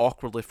around him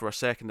awkwardly for a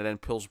second, and then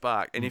pulls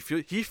back, and he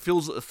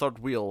feels at the third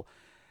wheel.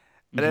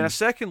 And then a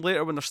second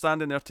later, when they're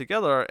standing there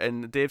together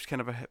and Dave's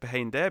kind of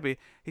behind Debbie,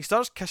 he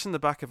starts kissing the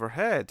back of her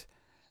head.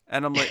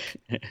 And I'm like,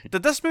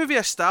 did this movie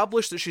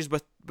establish that she's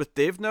with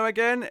Dave now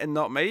again and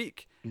not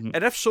Mike?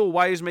 And if so,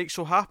 why is Mike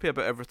so happy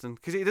about everything?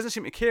 Because he doesn't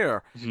seem to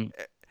care.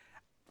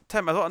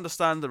 Tim, I don't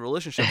understand the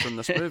relationships in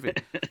this movie.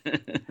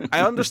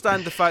 I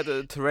understand the fact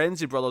that the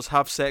Terenzi brothers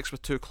have sex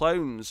with two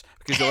clowns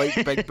because they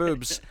like big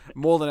boobs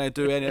more than I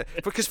do any...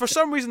 Because for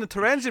some reason, the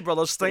Terenzi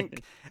brothers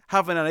think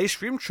having an ice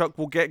cream truck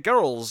will get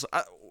girls.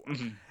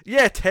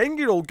 Yeah,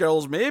 10-year-old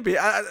girls maybe.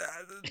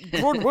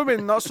 Grown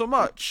women, not so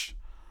much.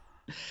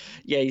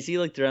 Yeah, you see,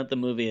 like throughout the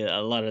movie,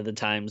 a lot of the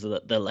times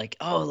they're like,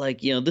 "Oh,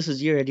 like this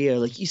is your idea.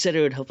 Like you said,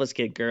 it would help us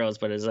get girls."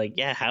 But it's like,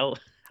 yeah, how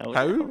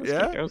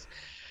get girls?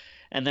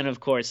 And then of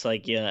course,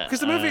 like because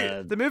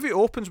the movie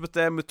opens with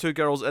them with two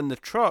girls in the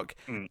truck,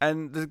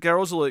 and the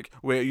girls are like,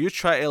 "Wait, you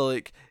try to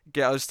like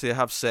get us to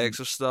have sex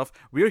or stuff?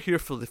 We're here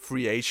for the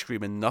free ice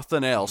cream and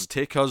nothing else.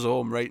 Take us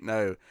home right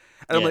now."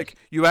 And I'm like,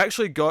 you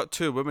actually got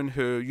two women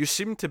who you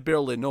seem to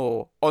barely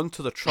know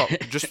onto the truck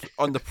just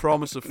on the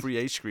promise of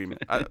free ice cream.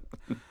 I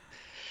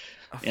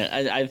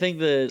think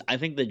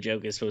the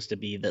joke is supposed to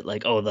be that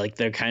like, oh, like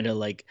they're kind of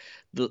like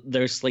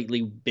they're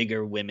slightly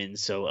bigger women,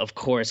 so of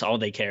course all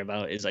they care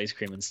about is ice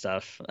cream and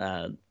stuff.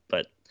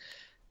 But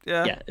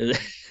it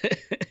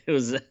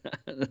was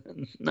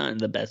not in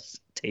the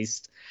best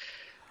taste.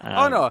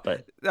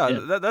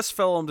 This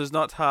film does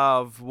not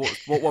have what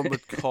one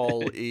would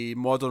call a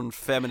modern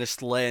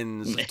feminist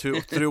lens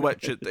through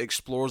which it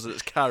explores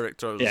its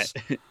characters.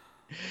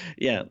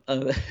 Yeah,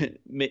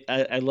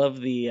 I love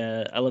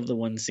the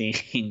one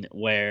scene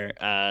where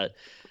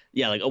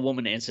like a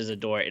woman answers a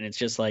door and it's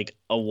just like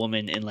a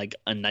woman in like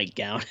a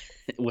nightgown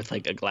with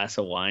like a glass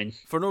of wine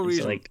for no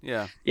reason. Like,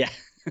 yeah,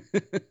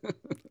 and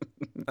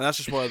that's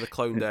just one of the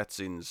clown death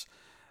scenes.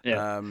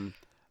 Yeah.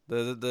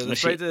 The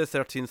Friday the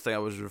 13th thing I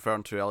was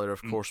referring to earlier,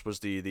 of course,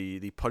 was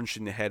the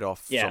punching the head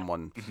off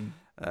someone.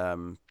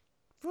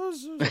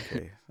 Was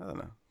okay. I don't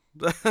know.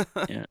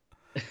 Yeah.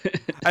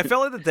 I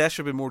felt like the deaths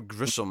should be more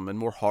gruesome and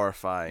more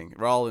horrifying,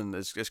 rather than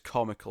as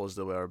comical as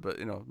they were. But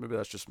maybe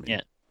that's just me.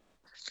 Yeah,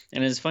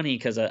 and it's funny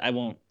because I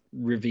won't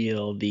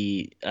reveal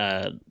the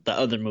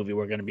other movie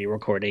we're going to be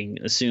recording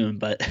soon.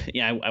 But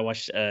yeah, I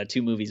watched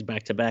two movies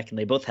back to back, and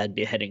they both had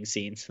beheading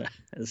scenes.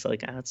 It's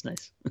like, that's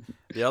nice.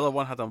 The other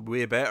one had a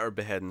way better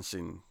beheading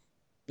scene.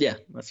 Yeah,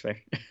 that's fair.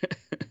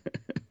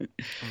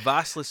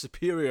 Vastly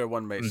superior,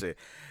 one might say.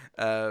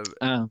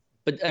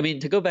 But I mean,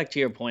 to go back to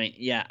your point,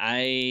 yeah,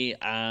 I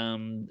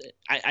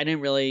didn't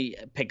really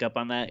pick up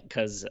on that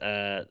because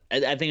I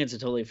think it's a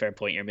totally fair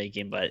point you're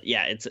making. But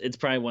yeah, it's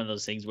probably one of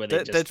those things where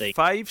they did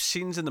 5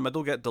 scenes in the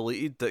middle get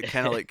deleted that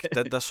kind of like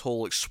did this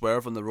whole like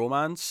swerve on the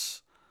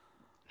romance.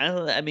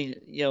 I mean,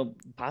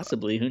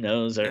 possibly, who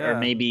knows, or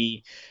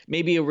maybe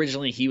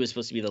originally he was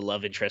supposed to be the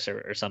love interest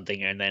or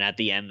something, and then at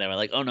the end they were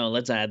like, oh no,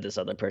 let's add this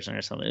other person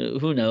or something.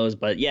 Who knows?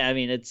 But yeah, I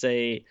mean, it's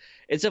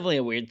definitely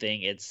a weird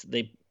thing.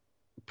 They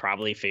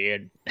probably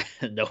figured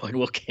no one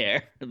will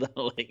care.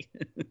 Like,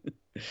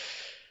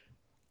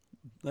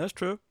 that's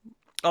true.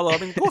 Although, I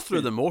mean, go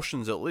through the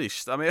motions at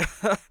least. I mean,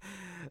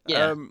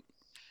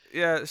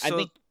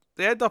 So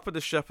they end up at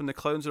the ship, and the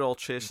clowns are all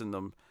chasing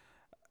them.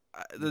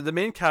 The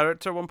main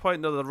character at one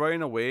point, they're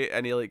running away,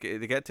 and they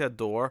get to a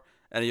door,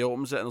 and he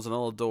opens it, and there's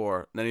another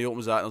door, and then he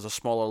opens that, and there's a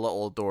smaller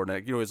little door, and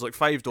it's like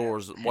 5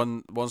 doors,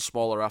 one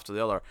smaller after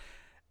the other.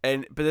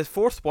 But the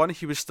fourth one,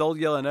 he was still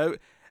yelling out,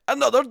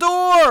 "Another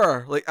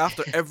door!" Like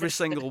after every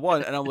single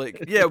one, and I'm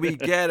like, yeah, we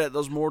get it.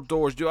 There's more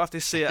doors. You have to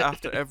say it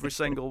after every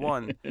single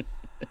one.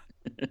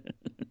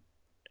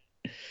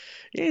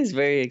 Yeah, he's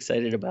very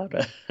excited about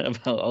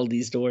about all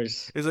these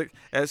doors. He's like,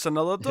 it's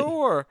another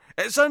door.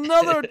 It's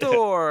another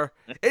door.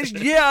 It's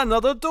yet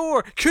another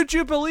door. Could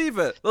you believe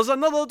it? There's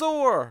another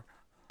door.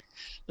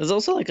 There's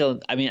also like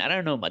I mean, I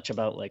don't know much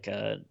about like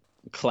a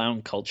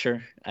clown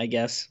culture, I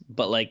guess,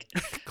 but like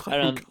I Clown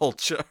don't.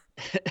 culture.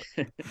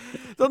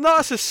 They're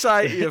not a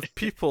society of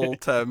people,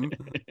 Tim.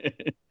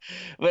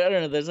 But I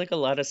don't know. There's like a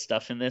lot of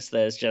stuff in this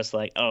that is just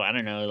like, oh, I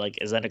don't know. Like,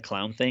 is that a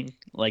clown thing?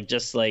 Like,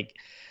 just like,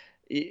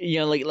 you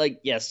know,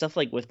 yeah, stuff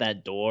like with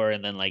that door,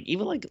 and then like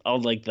even like all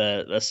like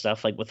the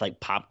stuff like with like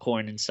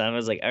popcorn and stuff. I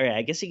was like, all right,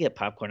 I guess you get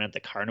popcorn at the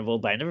carnival,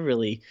 but I never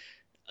really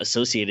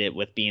associated it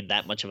with being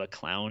that much of a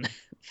clown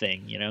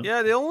thing, you know?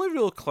 Yeah, the only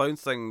real clown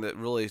thing that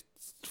really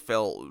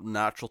felt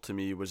natural to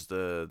me was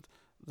the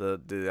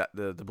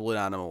balloon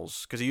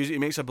animals, because he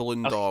makes a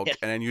balloon Oh, dog yeah.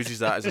 and then uses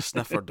that as a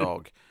sniffer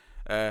dog,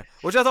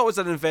 which I thought was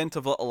an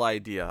inventive little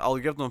idea. I'll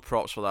give them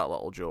props for that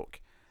little joke.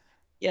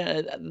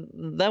 Yeah,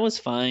 that was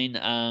fine.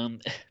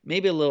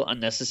 Maybe a little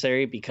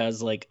unnecessary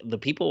because like the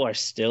people are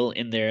still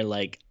in their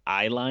like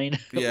eye line.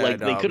 Yeah,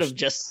 Like they no, could have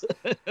just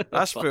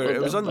that's fair. followed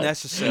It was them, but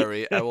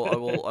unnecessary. I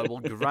will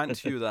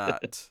grant you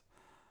that.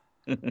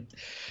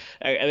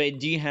 I mean,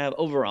 do you have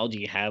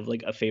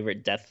like a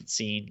favorite death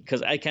scene?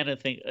 Because I kind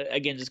of think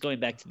again, just going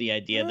back to the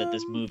idea that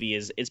this Um, movie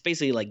is it's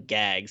basically like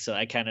gags. So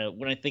I kind of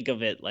when I think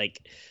of it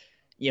like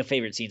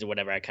favorite scenes or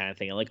whatever, I kind of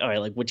think of like all right,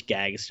 like which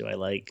gags do I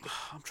like?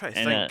 I'm trying to And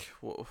think.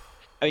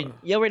 I mean,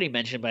 you already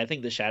mentioned, but I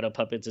think the shadow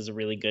puppets is a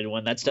really good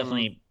one. That's Mm.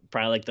 definitely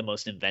probably like the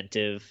most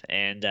inventive,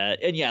 and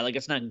yeah, like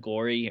it's not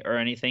gory or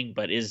anything,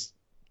 but is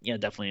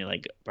definitely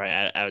like probably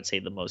I would say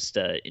the most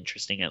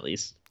interesting at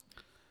least.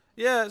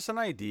 Yeah, it's an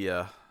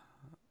idea.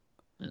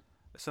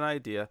 It's an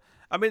idea.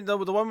 I mean, the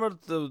one where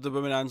the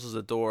woman answers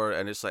the door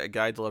and it's like a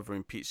guy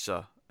delivering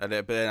pizza, but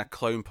then a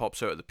clown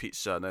pops out of the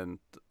pizza, and then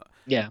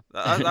Yeah.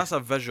 that's a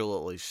visual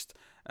at least.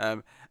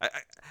 I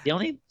The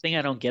only thing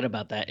I don't get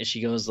about that is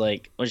she goes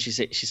like, what does she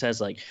say? She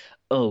says like,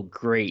 "Oh,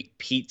 great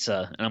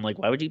pizza," and I'm like,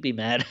 why would you be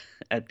mad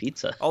at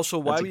pizza? also,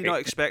 why That's a were you not great.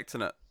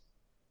 expecting it?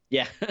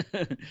 Yeah.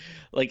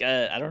 Like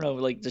I don't know.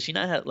 Like, does she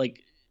not have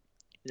like?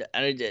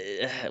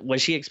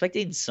 Was she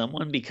expecting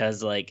someone?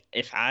 Because like,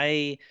 if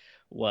I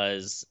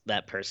was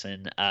that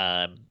person,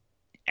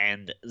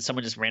 and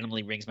someone just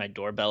randomly rings my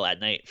doorbell at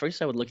night,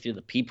 first I would look through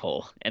the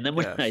peephole, and then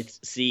when I Yes.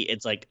 see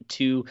it's like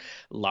two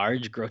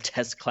large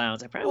grotesque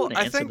clowns, I probably Well, want to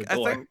I answer think the I door.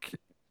 think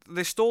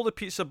they stole the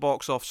pizza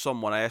box off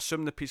someone. I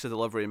assume the pizza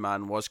delivery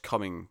man was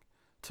coming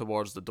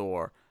towards the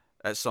door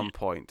at some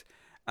point,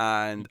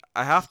 and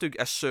I have to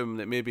assume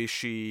that maybe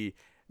she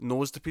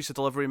knows the pizza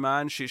delivery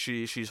man.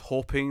 She's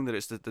hoping that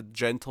it's the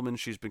gentleman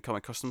she's become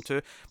accustomed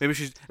to. Maybe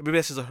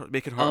this is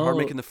making her Oh,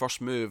 making the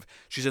first move.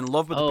 She's in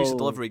love with the pizza oh,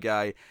 delivery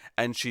guy,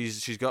 and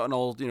she's gotten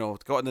all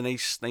gotten the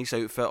nice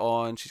outfit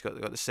on. She's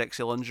got the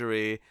sexy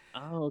lingerie,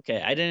 oh,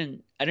 okay. I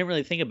didn't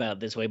really think about it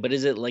this way, but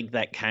is it like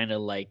that kind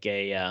of like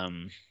a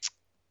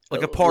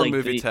like a porn like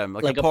movie, the Tim,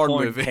 like a like a porn porn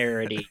movie.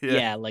 parody? Yeah,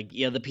 Yeah, like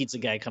the pizza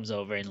guy comes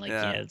over and like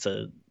yeah. it's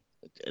a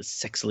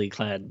sexily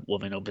clad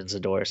woman opens the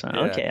door. So Yeah,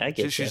 okay, I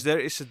get you. she's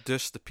there to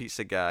seduce the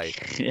pizza guy,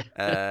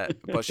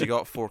 but she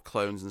got four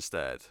clowns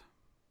instead.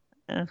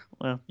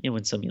 Well, you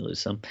win some, you lose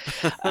some.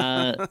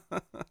 Uh,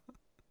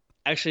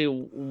 Actually,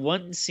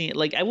 one scene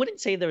like I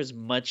wouldn't say there's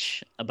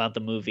much about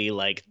the movie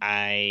like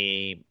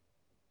I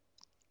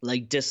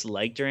like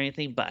disliked or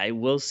anything, but I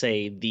will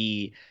say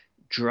the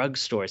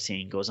drugstore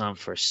scene goes on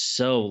for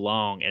so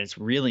long and it's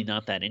really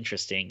not that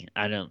interesting.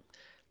 I don't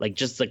like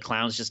just the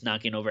clowns just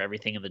knocking over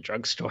everything in the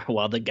drugstore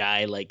while the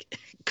guy like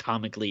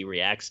comically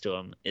reacts to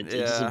him. It just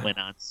Yeah, went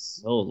on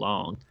so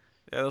long.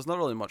 yeah. There's not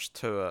really much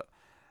to it.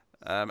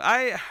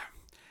 I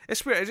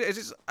It's weird. It's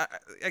just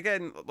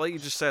again, like you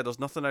just said, there's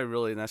nothing I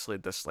really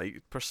necessarily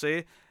dislike per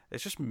se.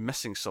 It's just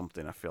missing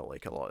something. I feel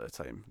like a lot of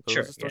the time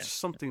Sure, there's yeah. just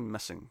something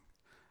missing.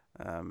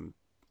 Um,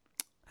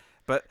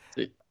 but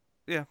It-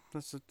 yeah, we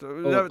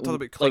Or haven't talked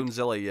about like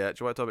Clownzilla yet.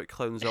 Do you want to talk about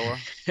Clownzilla?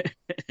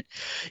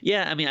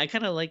 yeah, I mean, I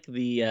kind of like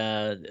the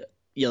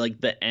yeah,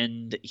 like the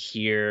end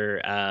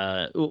here.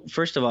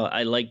 First of all,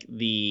 I like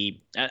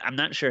I'm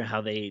not sure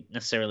how they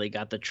necessarily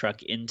got the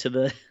truck into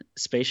the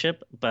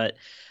spaceship, but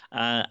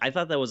I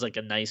thought that was like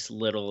a nice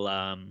little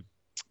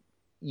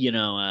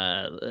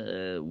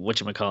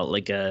whatchamacallit,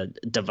 like a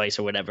device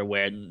or whatever,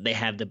 where they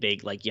have the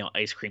big like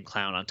ice cream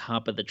clown on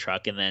top of the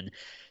truck, and then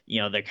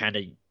they're kind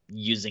of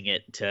using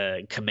it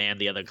to command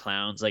the other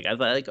clowns. Like I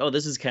thought, like, oh,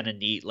 this is kind of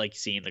neat, like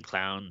seeing the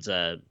clowns,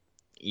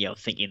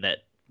 thinking that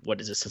what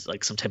is this,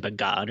 like some type of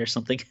god or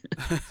something.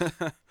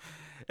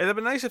 It'd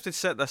be nice if they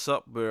set this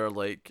up where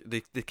like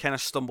they kind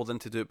of stumbled in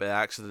to do it by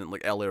accident,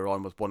 like earlier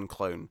on with one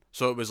clown.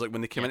 So it was like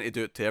when they came Yeah, in to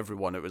do it to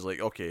everyone, it was like,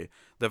 okay,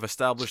 they've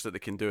established that they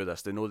can do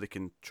this. They know they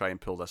can try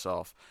and pull this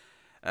off.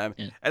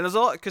 yeah, And there's a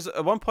lot, because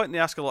at one point they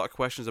ask a lot of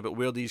questions about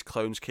where these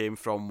clowns came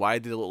from, why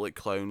do they look like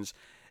clowns,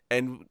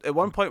 and at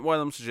one point one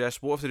of them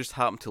suggests, what if they just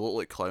happen to look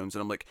like clowns?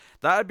 And I'm like,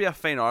 that'd be a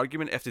fine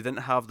argument if they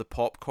didn't have the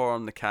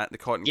popcorn, the cotton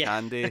yeah,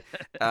 candy,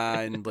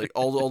 and like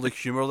all the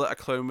humor that a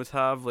clown would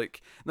have.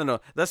 Like, no,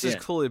 this is yeah.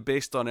 clearly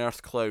based on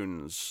Earth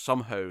clowns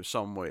somehow,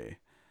 some way.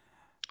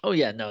 Oh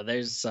yeah, no,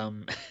 there's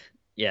some,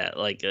 yeah,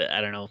 like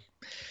I don't know,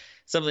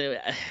 something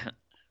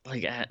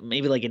like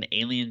maybe like an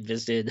alien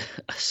visited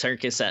a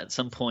circus at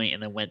some point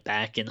and then went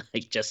back and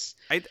like just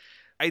I,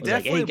 I was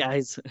like, hey definitely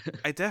guys.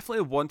 I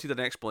definitely wanted an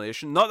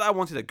explanation. Not that I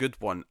wanted a good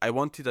one. I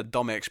wanted a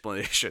dumb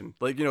explanation.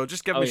 Like,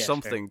 just give Oh me yeah, sure.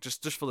 something,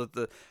 just for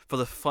for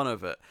the fun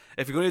of it.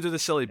 If you're going to do the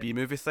silly B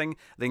movie thing,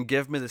 then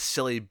give me the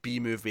silly B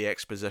movie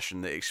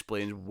exposition that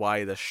explains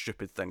why this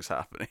stupid thing's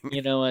happening.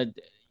 You know what?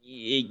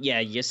 Yeah,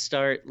 you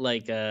start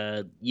like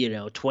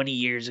 20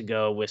 years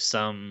ago with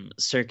some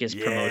circus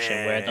promotion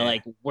where they're Yeah.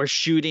 like, we're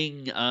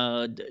shooting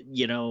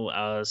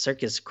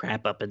circus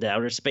crap up into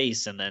outer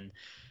space, and then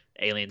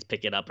aliens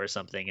pick it up or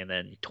something, and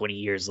then 20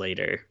 years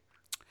later.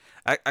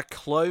 A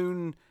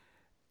clown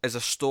is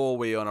a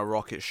stowaway on a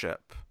rocket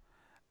ship.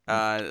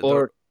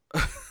 They're.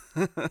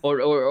 Or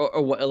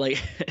or like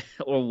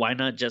or why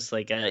not just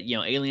like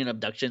alien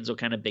abductions were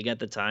kind of big at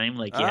the time,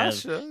 like you have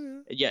Sure.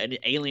 Yeah. an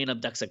alien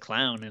abducts a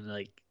clown and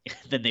like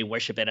then they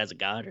worship it as a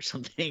god or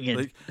something, and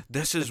Like,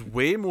 this is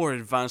way more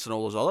advanced than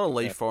all those other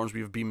life forms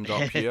we've beamed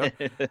up here.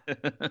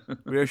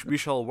 We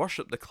shall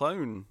worship the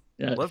clown.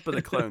 Yeah. Live by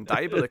the clown,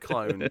 die by the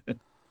clown.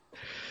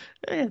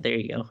 Yeah, there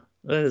you go.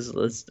 There's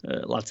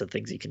lots of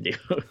things you can do.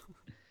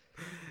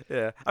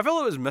 Yeah, I felt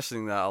like I was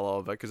missing that a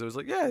little bit because I was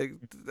like, yeah,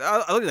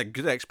 I like a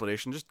good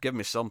explanation. Just give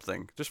me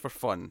something, just for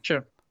fun.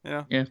 Sure.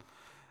 Yeah. Yeah.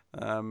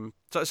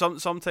 So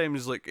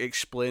sometimes like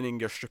explaining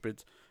your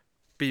stupid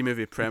B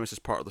movie premise is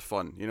part of the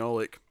fun.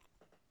 Like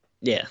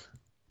Yeah.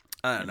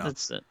 I don't know.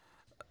 That's it.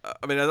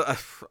 I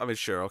mean,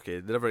 sure, okay.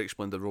 They never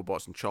explained the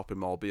robots in Chopping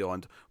Mall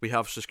Beyond. We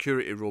have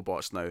security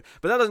robots now,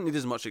 but that doesn't need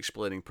as much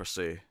explaining per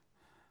se.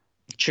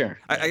 Sure.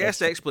 I guess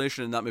the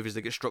explanation in that movie is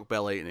they get struck by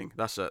lightning.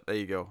 That's it. There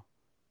you go.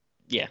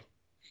 Yeah.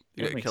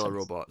 You That get makes killer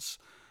sense. robots.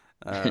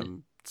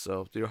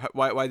 So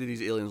why do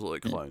these aliens look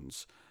like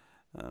clowns?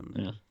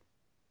 Yeah.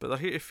 But they're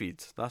here to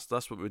feed. That's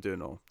what we do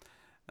know.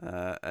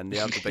 And they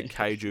have the big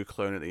kaiju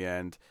clown at the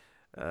end.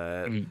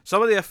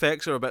 Some of the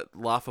effects are a bit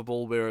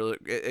laughable, where like,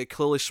 it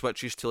clearly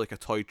switches to like a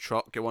toy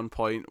truck at one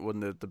point when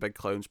the big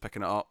clown's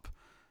picking it up.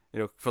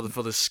 For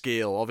the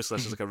scale. Obviously,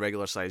 this is like a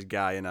regular sized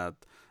guy in a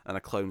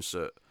clown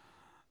suit.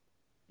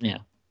 Yeah.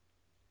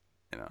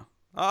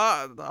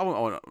 I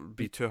won't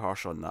be too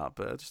harsh on that,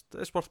 but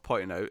it's worth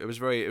pointing out. It was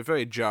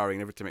very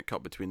jarring every time it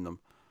cut between them.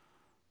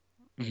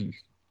 Mhm.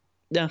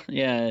 Yeah,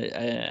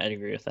 I'd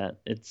agree with that.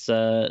 It's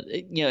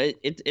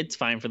it's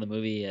fine for the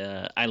movie.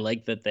 I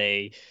like that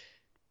they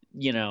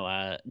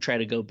try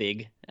to go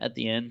big at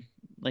the end.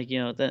 Like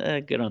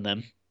good on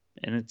them.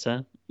 And it's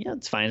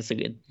fine. It's a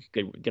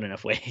good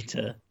enough way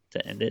to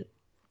end it.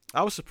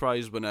 I was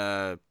surprised when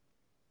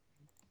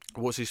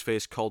what's his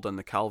face called in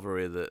the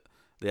Calvary that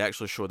they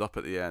actually showed up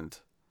at the end.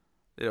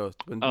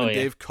 When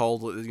Dave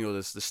called,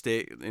 the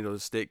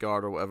state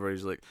guard or whatever,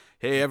 he's like,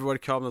 "Hey, everybody,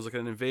 come! There's like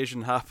an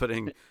invasion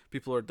happening.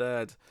 People are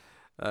dead."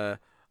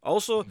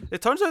 Also,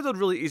 it turns out they're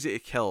really easy to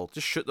kill.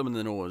 Just shoot them in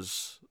the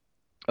nose.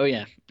 Oh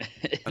yeah,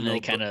 And and they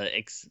they'll- kind of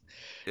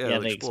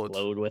they'll they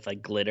explode with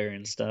like glitter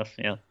and stuff.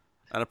 Yeah,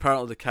 And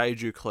apparently, the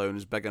kaiju clown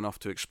is big enough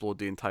to explode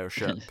the entire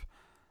ship.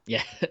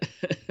 yeah,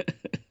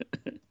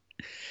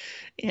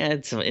 yeah.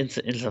 It's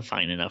a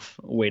fine enough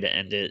way to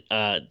end it.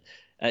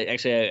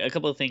 Actually, a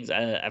couple of things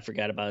I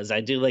forgot about is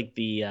I do like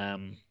the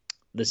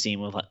scene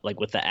with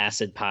with the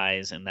acid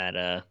pies and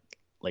that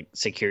like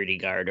security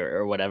guard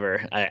or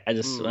whatever. I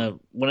just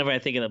whenever I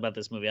think about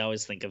this movie, I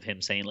always think of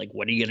him saying like,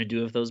 "What are you gonna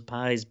do with those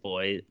pies,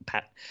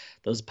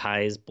 those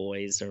pies,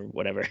 boys, or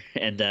whatever?"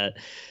 And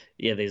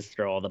yeah, they just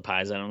throw all the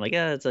pies at him. Like,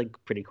 yeah, it's like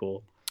pretty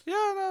cool. Yeah,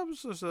 no,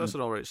 that's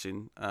an alright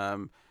scene.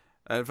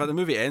 In fact, the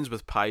movie ends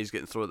with pies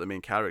getting thrown at the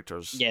main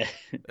characters, Yeah,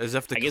 as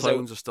if the I guess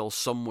clowns are still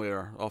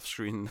somewhere off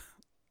screen.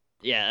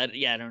 yeah,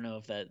 I don't know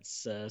if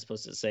that's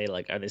supposed to say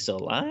like, are they still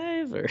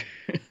alive or?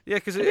 Yeah,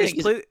 because I mean, I it's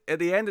guess- played at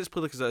the end. It's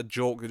played like as a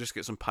joke. They just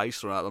get some pies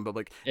thrown at them, but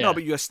like Yeah. no.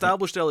 But you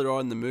established earlier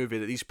on in the movie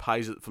that these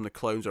pies from the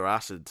clowns are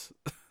acid.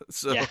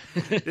 So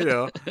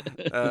Yeah.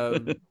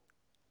 um,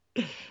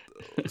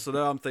 so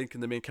now I'm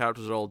thinking the main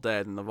characters are all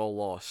dead and they've all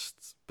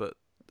lost, but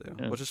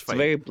Yeah, which is it's a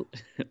fine.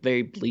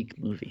 very bleak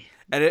movie.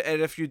 And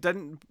if you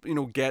didn't,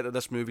 get that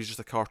this movie is just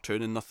a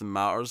cartoon and nothing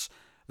matters,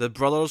 the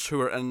brothers who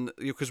are in,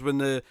 because when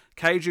the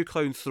kaiju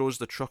clown throws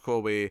the truck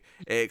away,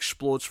 it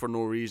explodes for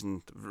no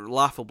reason,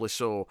 laughably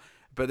so.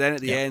 But then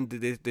at the end,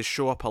 they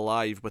show up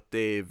alive with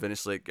Dave, and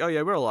it's like, oh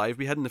yeah, we're alive.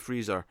 We hid in the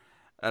freezer,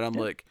 and I'm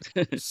like,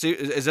 see,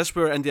 is this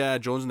where Indiana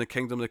Jones and the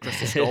Kingdom of the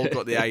Crystal Skull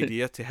got the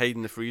idea to hide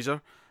in the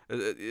freezer?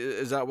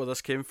 Is that where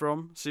this came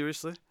from?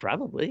 Seriously?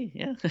 Probably,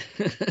 yeah.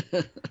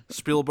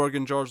 Spielberg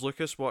and George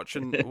Lucas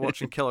watching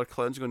Killer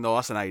Clowns, going, no,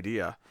 that's an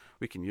idea.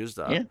 We can use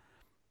that. Yeah.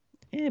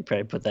 Yeah,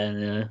 probably put that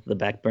in the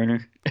back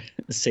burner.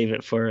 Save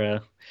it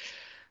for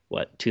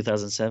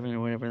 2007 or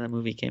whenever that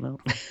movie came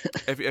out.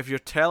 If you're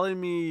telling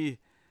me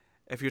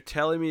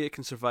it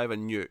can survive a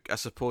nuke, I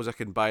suppose I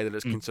can buy that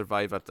it can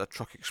survive a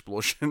truck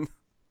explosion.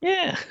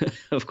 Yeah,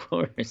 of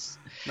course.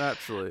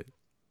 Naturally.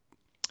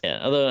 Yeah,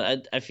 although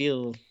I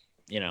feel,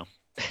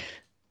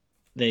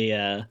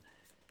 they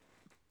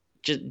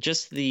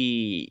just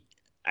the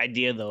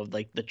idea though of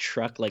like the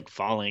truck like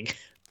falling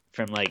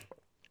from like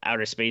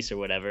outer space or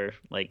whatever,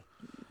 like,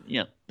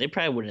 they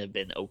probably wouldn't have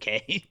been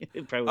okay.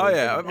 It probably Oh would have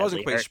yeah, been it wasn't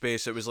badly quite hurt.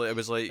 space. It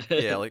was like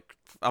yeah, like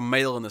a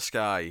mile in the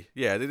sky.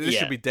 Yeah, they should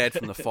Yeah. be dead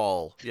from the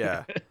fall.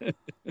 Yeah.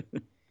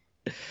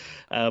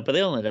 But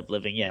they all ended up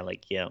living, yeah,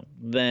 like,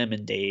 them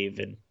and Dave,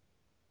 and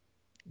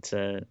it's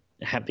a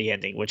happy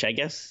ending, which I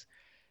guess,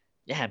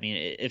 yeah, I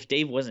mean, if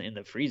Dave wasn't in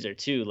the freezer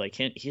too, like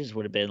he just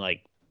would have been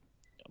like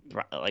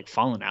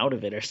fallen out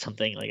of it or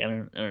something. Like I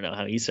don't know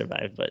how he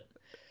survived, but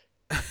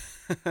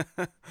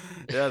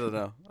Yeah, I don't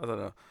know.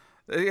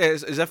 Yeah,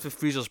 it's as if the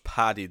freezer's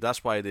padded.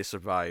 That's why they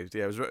survived.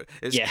 Yeah,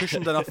 it's yeah.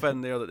 cushioned enough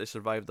in there that they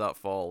survived that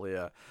fall.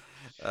 Yeah.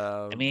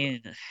 I Um,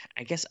 mean,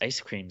 I guess ice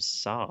cream's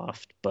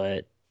soft,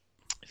 but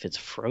if it's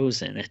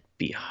frozen, it'd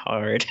be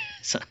hard.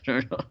 So I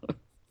don't know.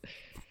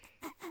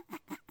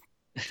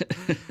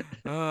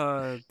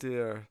 oh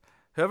dear.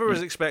 Whoever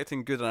was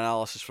expecting good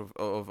analysis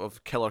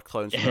of killer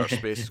clowns from outer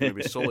space is going to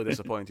be sorely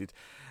disappointed.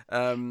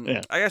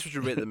 Yeah, I guess we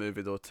should rate the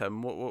movie though,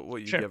 Tim. What are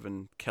you sure.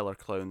 giving Killer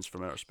Clowns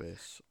from Outer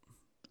Space?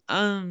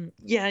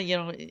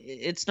 Yeah,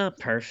 it's not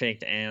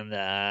perfect, and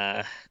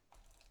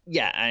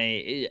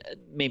yeah,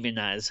 maybe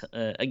not as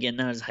again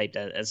not as hyped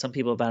as some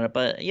people about it,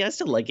 but yeah, I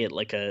still like it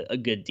like a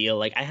good deal.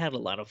 Like I had a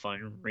lot of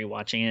fun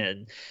rewatching it,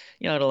 and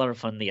I had a lot of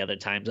fun the other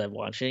times I've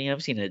watched it.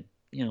 I've seen it,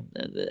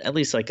 at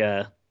least like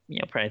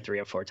probably 3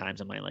 or 4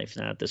 times in my life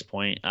now at this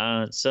point.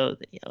 So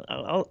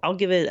I'll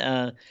give it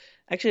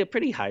actually a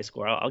pretty high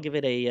score. I'll give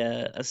it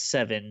a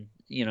 7.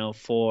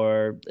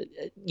 For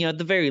at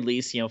the very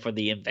least, for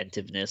the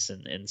inventiveness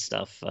and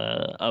stuff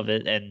of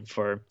it, and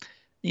for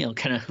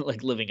kind of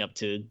like living up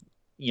to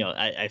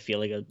I feel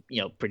like a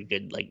pretty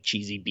good like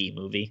cheesy B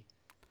movie.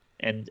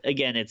 And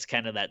again, it's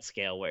kind of that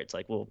scale where it's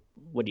like, well,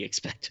 what do you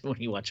expect when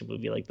you watch a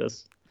movie like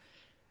this?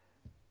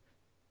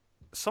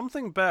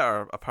 Something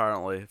better,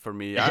 apparently, for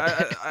me.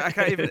 I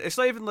can't even. It's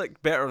not even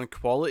like better in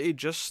quality.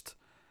 Just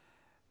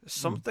Mm,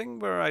 something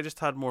where I just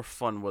had more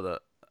fun with it.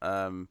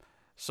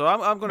 So I'm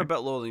going a sure. bit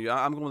lower than you.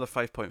 I'm going with a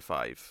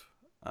 5.5.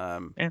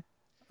 Um, Yeah,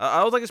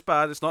 I don't think it's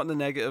bad. It's not in the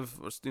negative.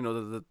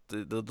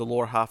 The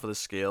lower half of the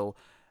scale.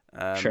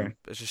 sure.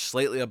 It's just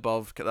slightly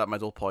above that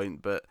middle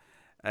point. But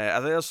I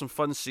think there's some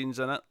fun scenes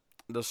in it.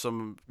 There's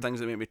some things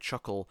that make me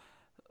chuckle.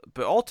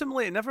 But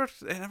ultimately, it never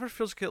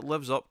feels like it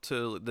lives up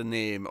to the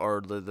name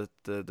or the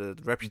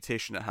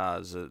reputation it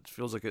has. It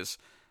feels like it's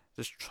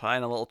just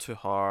trying a little too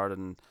hard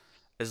and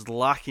is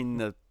lacking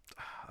the,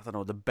 I don't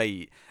know, the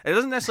bite. It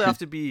doesn't necessarily have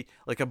to be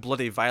like a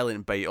bloody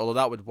violent bite, although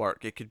that would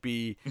work. It could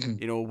be,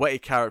 Mhm, witty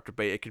character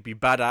bite. It could be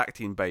bad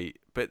acting bite.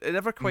 But it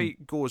never mhm.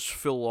 quite goes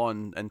full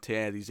on into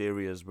any of these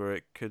areas where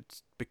it could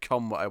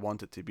become what I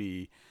want it to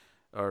be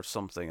or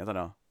something. I don't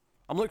know.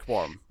 I'm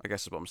lukewarm, I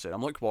guess is what I'm saying.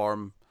 I'm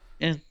lukewarm.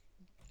 Yeah,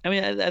 I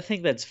mean, I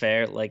think that's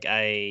fair.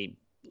 I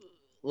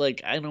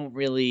don't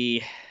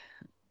really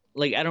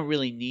I don't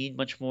really need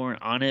much more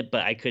on it,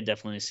 but I could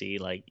definitely see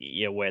like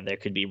where there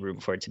could be room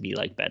for it to be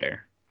like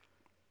better.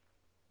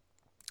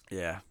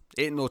 Yeah.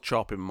 Ain't no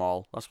chopping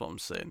mall. That's what I'm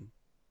saying.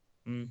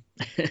 Mm.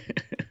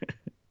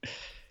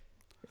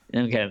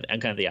 I'm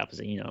kind of the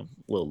opposite, a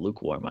little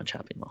lukewarm on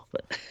Chopping Mall,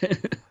 but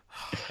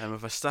And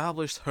we've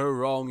established how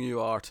wrong you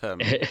are, Tim.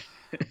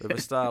 We've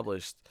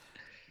established.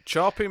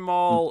 Chopping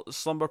Mall,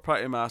 Slumber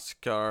Party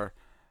Massacre.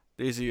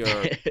 These are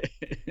your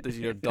these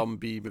are your dumb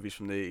B movies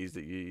from the 80s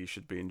that you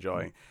should be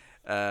enjoying.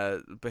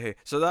 But hey,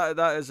 so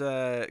that is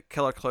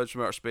Killer Clouds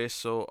from Outer Space.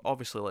 So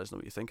obviously, let us know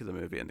what you think of the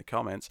movie in the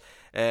comments.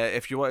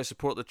 If you want to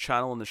support the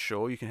channel and the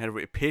show, you can head over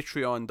to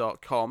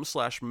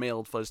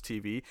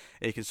patreon.com/mailedfuzztv,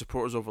 and you can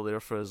support us over there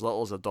for as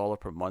little as $1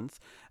 per month.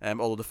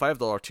 Although the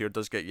 $5 tier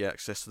does get you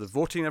access to the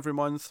voting every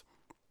month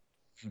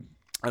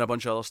and a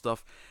bunch of other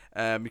stuff.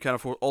 You can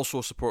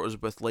also support us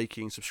with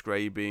liking,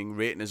 subscribing,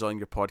 rating us on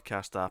your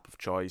podcast app of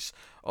choice.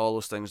 All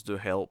those things do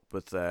help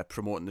with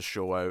promoting the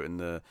show out and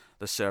the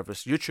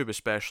service. YouTube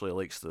especially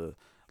likes the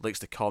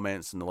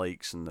comments and the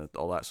likes and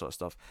all that sort of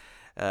stuff.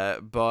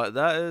 But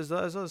that is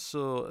us.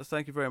 So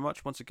thank you very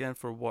much once again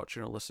for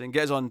watching or listening.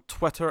 Get us on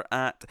Twitter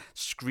at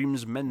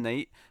Screams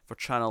Midnight for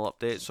channel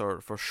updates or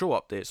for show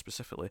updates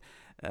specifically.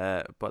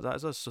 But that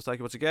is us. So thank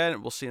you once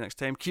again. We'll see you next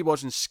time. Keep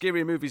watching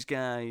scary movies,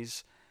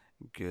 guys.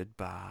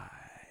 Goodbye.